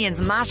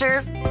Opinions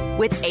Matter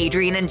with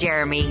Adrian and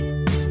Jeremy.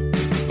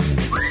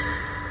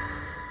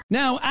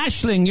 Now,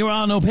 Aisling, you're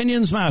on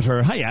Opinions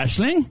Matter. Hi,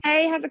 Aisling.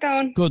 Hey, how's it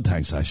going? Good,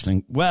 thanks,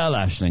 Aisling. Well,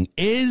 Aisling,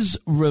 is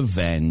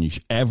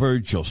revenge ever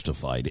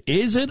justified?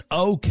 Is it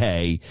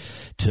okay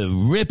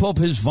to rip up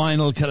his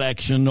vinyl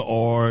collection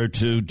or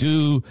to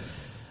do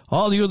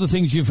all the other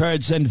things you've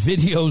heard, send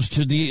videos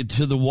to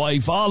the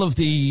wife, all of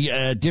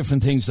the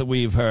different things that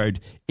we've heard?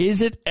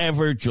 Is it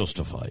ever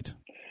justified?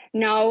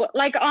 No,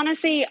 like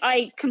honestly,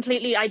 I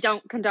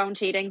don't condone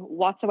cheating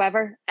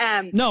whatsoever.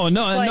 No,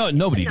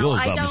 nobody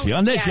does, obviously,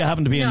 unless you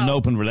happen to be in an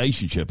open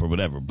relationship or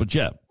whatever. But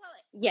yeah,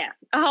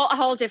 a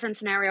whole different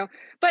scenario.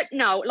 But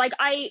no, like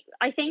I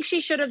think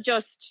she should have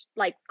just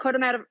like cut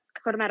him out of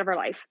her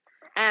life.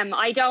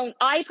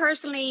 I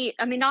personally,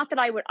 I mean, not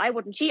that I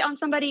wouldn't cheat on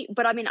somebody,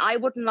 but I mean, I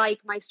wouldn't like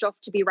my stuff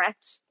to be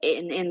wrecked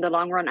in the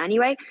long run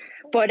anyway.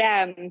 But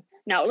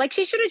no, like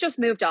she should have just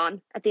moved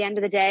on at the end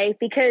of the day,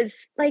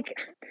 because like,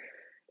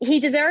 he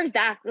deserves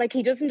that. Like,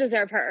 he doesn't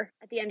deserve her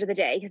at the end of the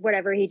day,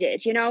 whatever he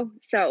did, you know?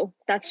 So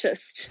that's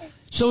just...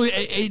 So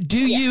do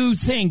you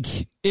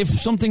think if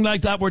something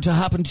like that were to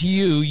happen to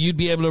you, you'd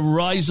be able to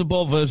rise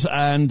above it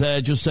and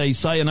just say,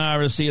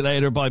 sayonara, see you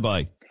later,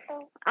 bye-bye?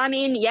 I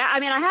mean, yeah. I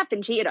mean, I have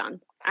been cheated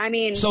on. I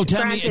mean... So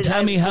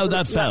tell me how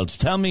that felt.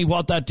 Tell me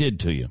what that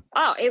did to you.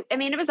 Oh, it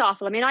was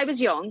awful. I mean, I was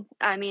young,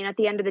 I mean, at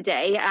the end of the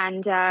day.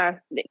 And,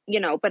 you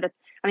know, but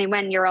I mean,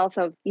 when you're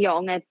also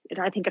young, I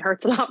think it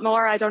hurts a lot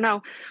more. I don't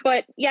know.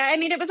 But yeah, I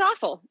mean, it was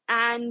awful.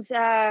 And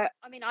I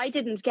mean, I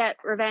didn't get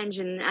revenge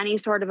in any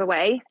sort of a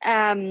way.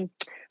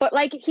 But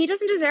like, he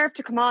doesn't deserve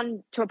to come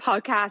on to a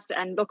podcast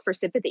and look for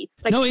sympathy.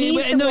 Like,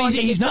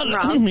 he's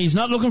not. He's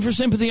not looking for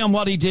sympathy on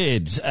what he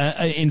did.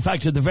 In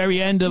fact, at the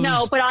very end of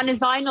but on his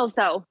vinyls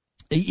though.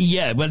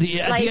 Yeah, well,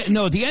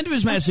 at the end of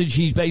his message,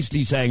 he's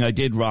basically saying, "I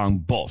did wrong,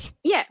 but."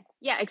 Yeah,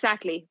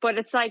 exactly. But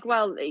it's like,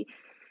 well,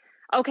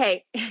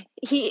 okay,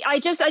 I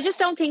just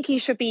don't think he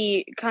should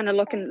be kind of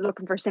looking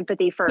for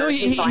sympathy for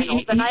his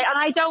vinyls, and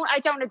I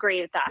don't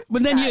agree with that.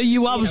 But then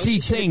you obviously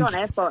think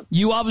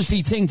you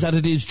obviously think that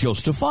it is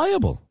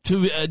justifiable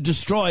to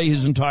destroy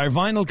his entire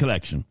vinyl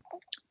collection.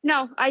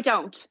 No, I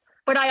don't.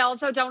 But I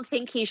also don't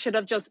think he should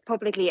have just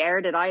publicly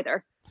aired it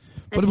either.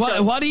 But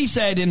what he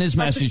said in his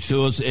message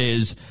to us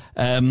is,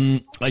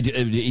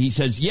 he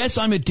says, "Yes,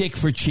 I'm a dick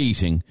for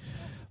cheating,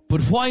 but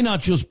why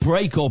not just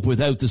break up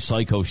without the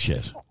psycho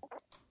shit?"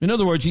 In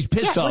other words, he's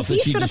pissed off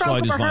that she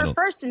destroyed his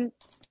vinyl.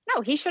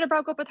 No, he should have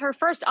broke up with her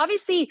first.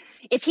 Obviously,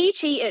 if he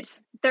cheated,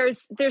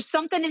 there's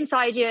something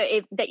inside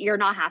you that you're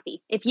not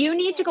happy. If you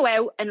need to go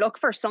out and look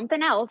for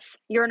something else,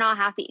 you're not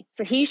happy.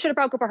 So he should have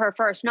broke up with her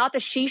first, not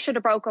that she should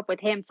have broke up with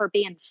him for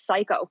being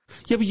psycho.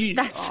 Yeah,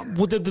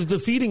 but the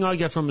feeling I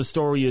get from the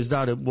story is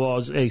that it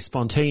was a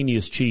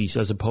spontaneous cheat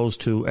as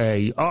opposed to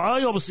I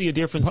always see a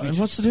difference.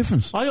 What's the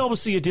difference? I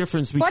always see a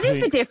difference between... What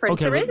is the difference?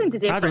 Okay, there isn't a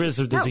difference.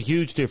 There's a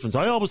huge difference.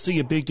 I always see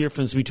a big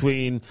difference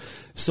between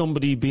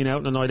somebody being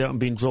out on a night out and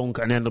being drunk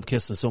and end up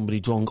kissing somebody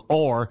drunk,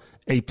 or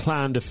a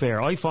planned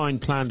affair. I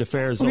find planned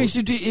affairs... Okay,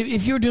 so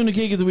if you're doing a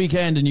gig at the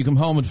weekend and you come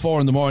home at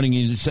 4 a.m. and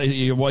you say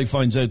your wife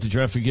finds out that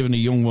you're after giving a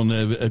young one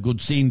a good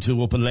scene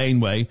to up a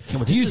laneway,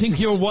 do you think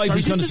your wife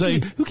is going to say...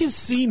 Who gives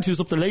scene to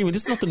up the laneway?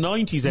 This is not the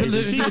 90s,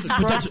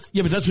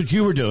 but that's what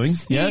you were doing.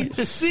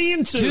 A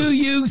scene to...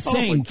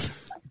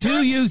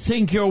 Do you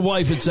think your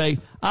wife would say,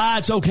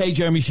 it's okay,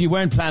 Jeremy, she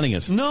weren't planning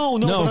it? No,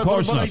 of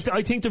course not.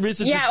 I think there is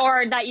a... Yeah,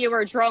 or that you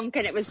were drunk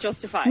and it was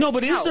justified. No,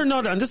 but is there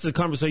not, and this is a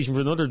conversation for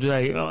another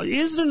day,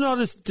 is there not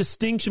a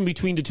distinction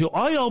between the two?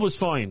 I always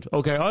find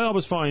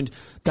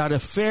that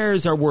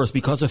affairs are worse,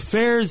 because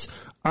affairs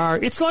are...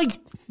 It's like,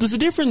 there's a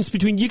difference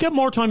between... You get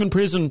more time in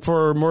prison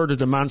for murder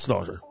than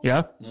manslaughter,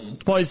 yeah?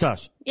 Why is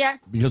that? Yeah.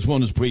 Because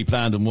one is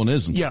pre-planned and one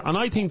isn't. Yeah, and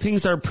I think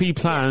things that are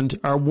pre-planned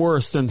are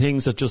worse than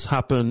things that just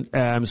happen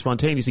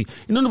spontaneously.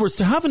 In other words,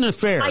 to have an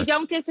affair... I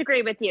don't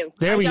disagree with you.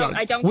 There we go.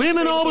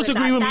 Women always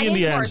agree with me in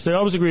the end. They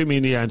always agree with me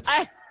in the end.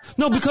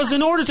 No, because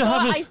in order to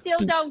have I still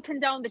don't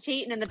condone the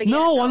cheating in the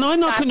beginning. No, and I'm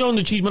not condoning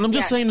the cheating, but I'm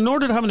just saying in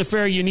order to have an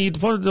affair, you need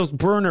one of those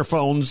burner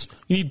phones.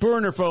 You need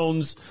burner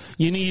phones.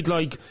 You need,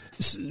 like,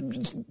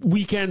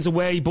 weekends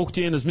away booked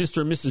in as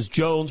Mr. and Mrs.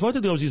 Jones. Why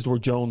did they always use the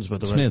word Jones, by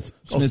the way?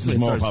 Smith is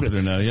more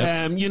popular now,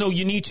 yes.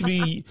 You need to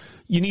be...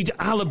 You need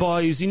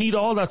alibis. You need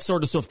all that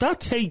sort of stuff.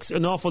 That takes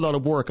an awful lot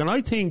of work. And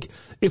I think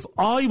if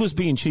I was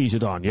being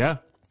cheated on,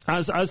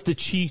 as the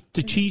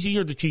cheaty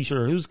or the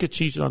cheater, who's get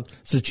cheated on?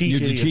 It's the cheaty. You're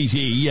the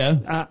cheaty,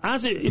 yeah.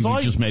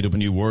 You just made up a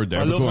new word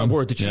there. I love that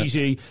word, the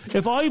cheaty.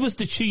 If I was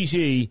the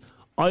cheaty,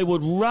 I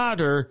would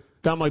rather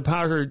that my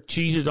partner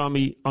cheated on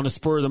me on a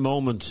spur of the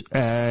moment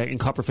in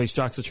Copperface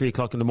Jacks at 3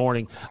 o'clock in the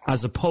morning,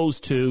 as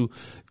opposed to,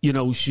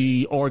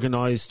 she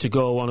organised to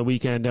go on a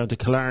weekend down to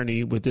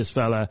Killarney with this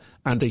fella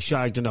and they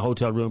shagged in a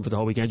hotel room for the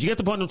whole weekend. You get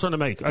the point I'm trying to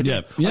make? I do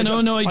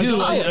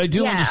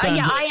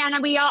understand.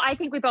 I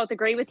think we both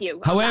agree with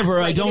you. However,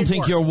 I don't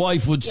think your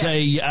wife would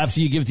say, after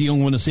you give the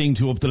young one a scene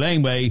to up the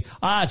laneway,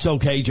 it's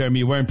okay, Jeremy,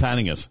 you weren't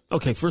planning it.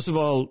 Okay, first of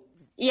all,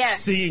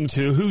 seeing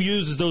to, who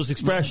uses those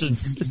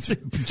expressions?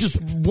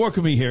 Just work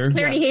with me here.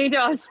 Clearly he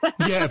does.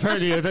 Yeah,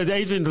 apparently.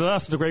 Adrian, the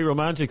last of the great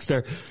romantics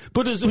there.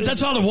 But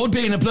that's all it would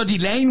be in a bloody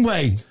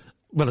laneway.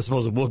 Well, I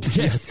suppose it would be,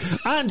 yes.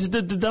 And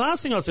the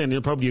last thing I'll say, and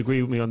you'll probably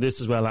agree with me on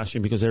this as well,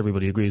 Ashton, because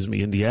everybody agrees with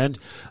me in the end.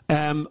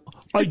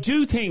 I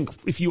do think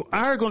if you're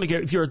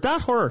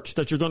that hurt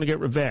that you're going to get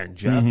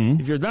revenge,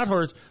 if you're that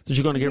hurt that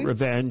you're going to get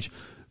revenge,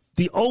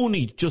 the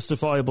only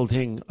justifiable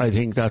thing I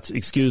think that's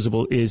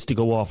excusable is to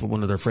go off with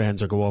one of their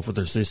friends or go off with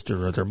their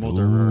sister or their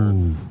mother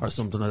or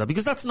something like that.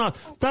 Because that's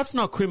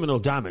not criminal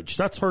damage.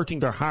 That's hurting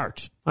their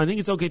heart. I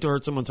think it's okay to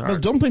hurt someone's heart. Well,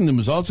 dumping them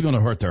is also going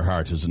to hurt their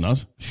heart, is it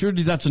not?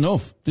 Surely that's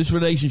enough. This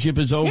relationship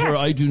is over. Yeah.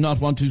 I do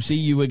not want to see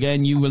you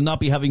again. You will not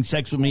be having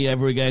sex with me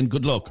ever again.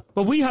 Good luck.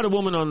 Well, we had a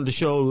woman on the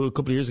show a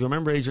couple of years ago.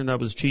 Remember, Adrian,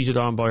 that was cheated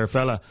on by her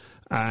fella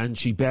and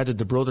she bedded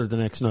the brother the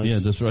next night. Yeah,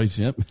 that's right.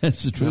 Yep.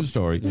 That's a true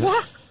story.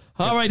 What?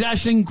 All right,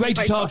 Aisling, great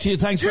to talk to you.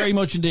 Thanks very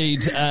much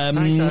indeed.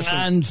 Thanks,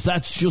 and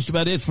that's just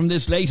about it from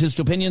this latest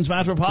Opinions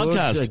Matter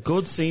podcast. A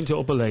good scene to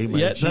up a laneway.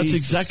 Yeah, that's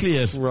exactly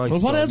it. Christ,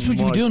 well, what else would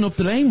you be doing up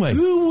the laneway?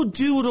 Who would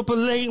do it up a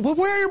lane? Well,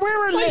 where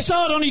I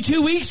saw it only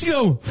 2 weeks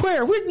ago.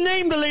 Where? We'd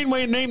name the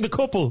laneway and name the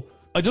couple.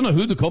 I don't know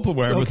who the couple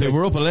were, but they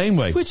were up a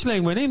laneway. Which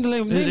laneway? Name the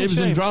laneway. It was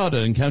in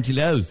Drogheda in County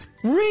Louth.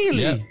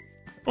 Really? Yeah.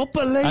 Up a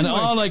laneway. And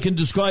all I can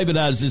describe it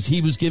as is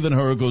he was giving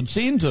her a good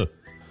scene to.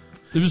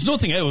 There was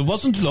nothing else. It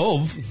wasn't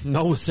love.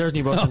 No, it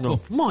certainly wasn't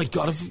love. My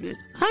God, if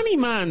any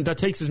man that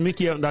takes his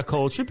mickey out in that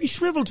cold should be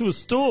shriveled to a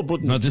stub,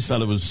 wouldn't No, this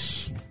fella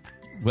was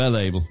well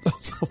able. Oh,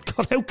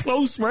 God, how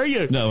close were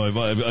you? No,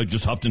 I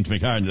just hopped into my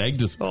car and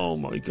legged it. Oh,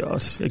 my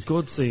God. A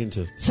good scene,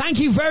 too. Thank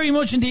you very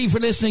much indeed for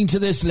listening to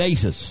this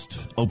latest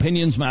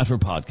Opinions Matter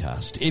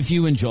podcast. If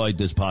you enjoyed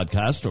this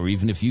podcast, or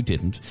even if you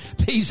didn't,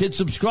 please hit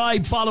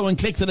subscribe, follow, and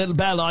click the little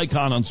bell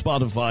icon on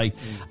Spotify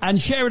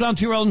and share it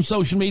onto your own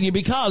social media,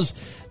 because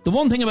the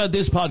one thing about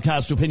this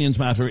podcast, Opinions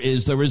Matter,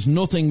 is there is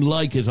nothing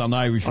like it on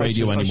Irish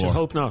radio anymore. I should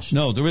hope not.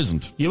 No, there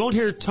isn't. You won't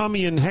hear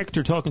Tommy and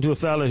Hector talking to a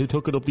fella who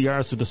took it up the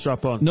arse with the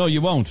strap on. No, you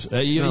won't.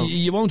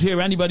 You won't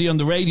hear anybody on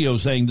the radio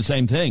saying the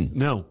same thing.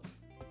 No.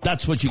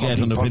 That's what you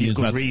get on Opinions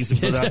Matter. Reason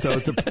for that, though.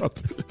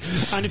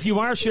 And if you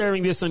are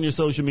sharing this on your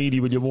social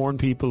media, will you warn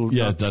people?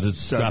 Yeah, that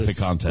it's graphic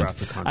content.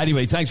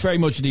 Anyway, thanks very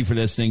much indeed for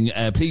listening.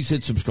 Please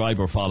hit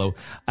subscribe or follow.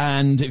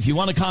 And if you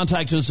want to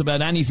contact us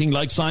about anything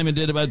like Simon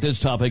did about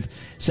this topic,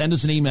 send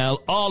us an email,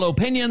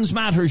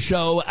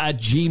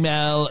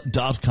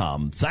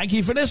 allopinionsmattershow@gmail.com. Thank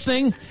you for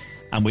listening,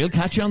 and we'll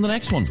catch you on the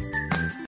next one.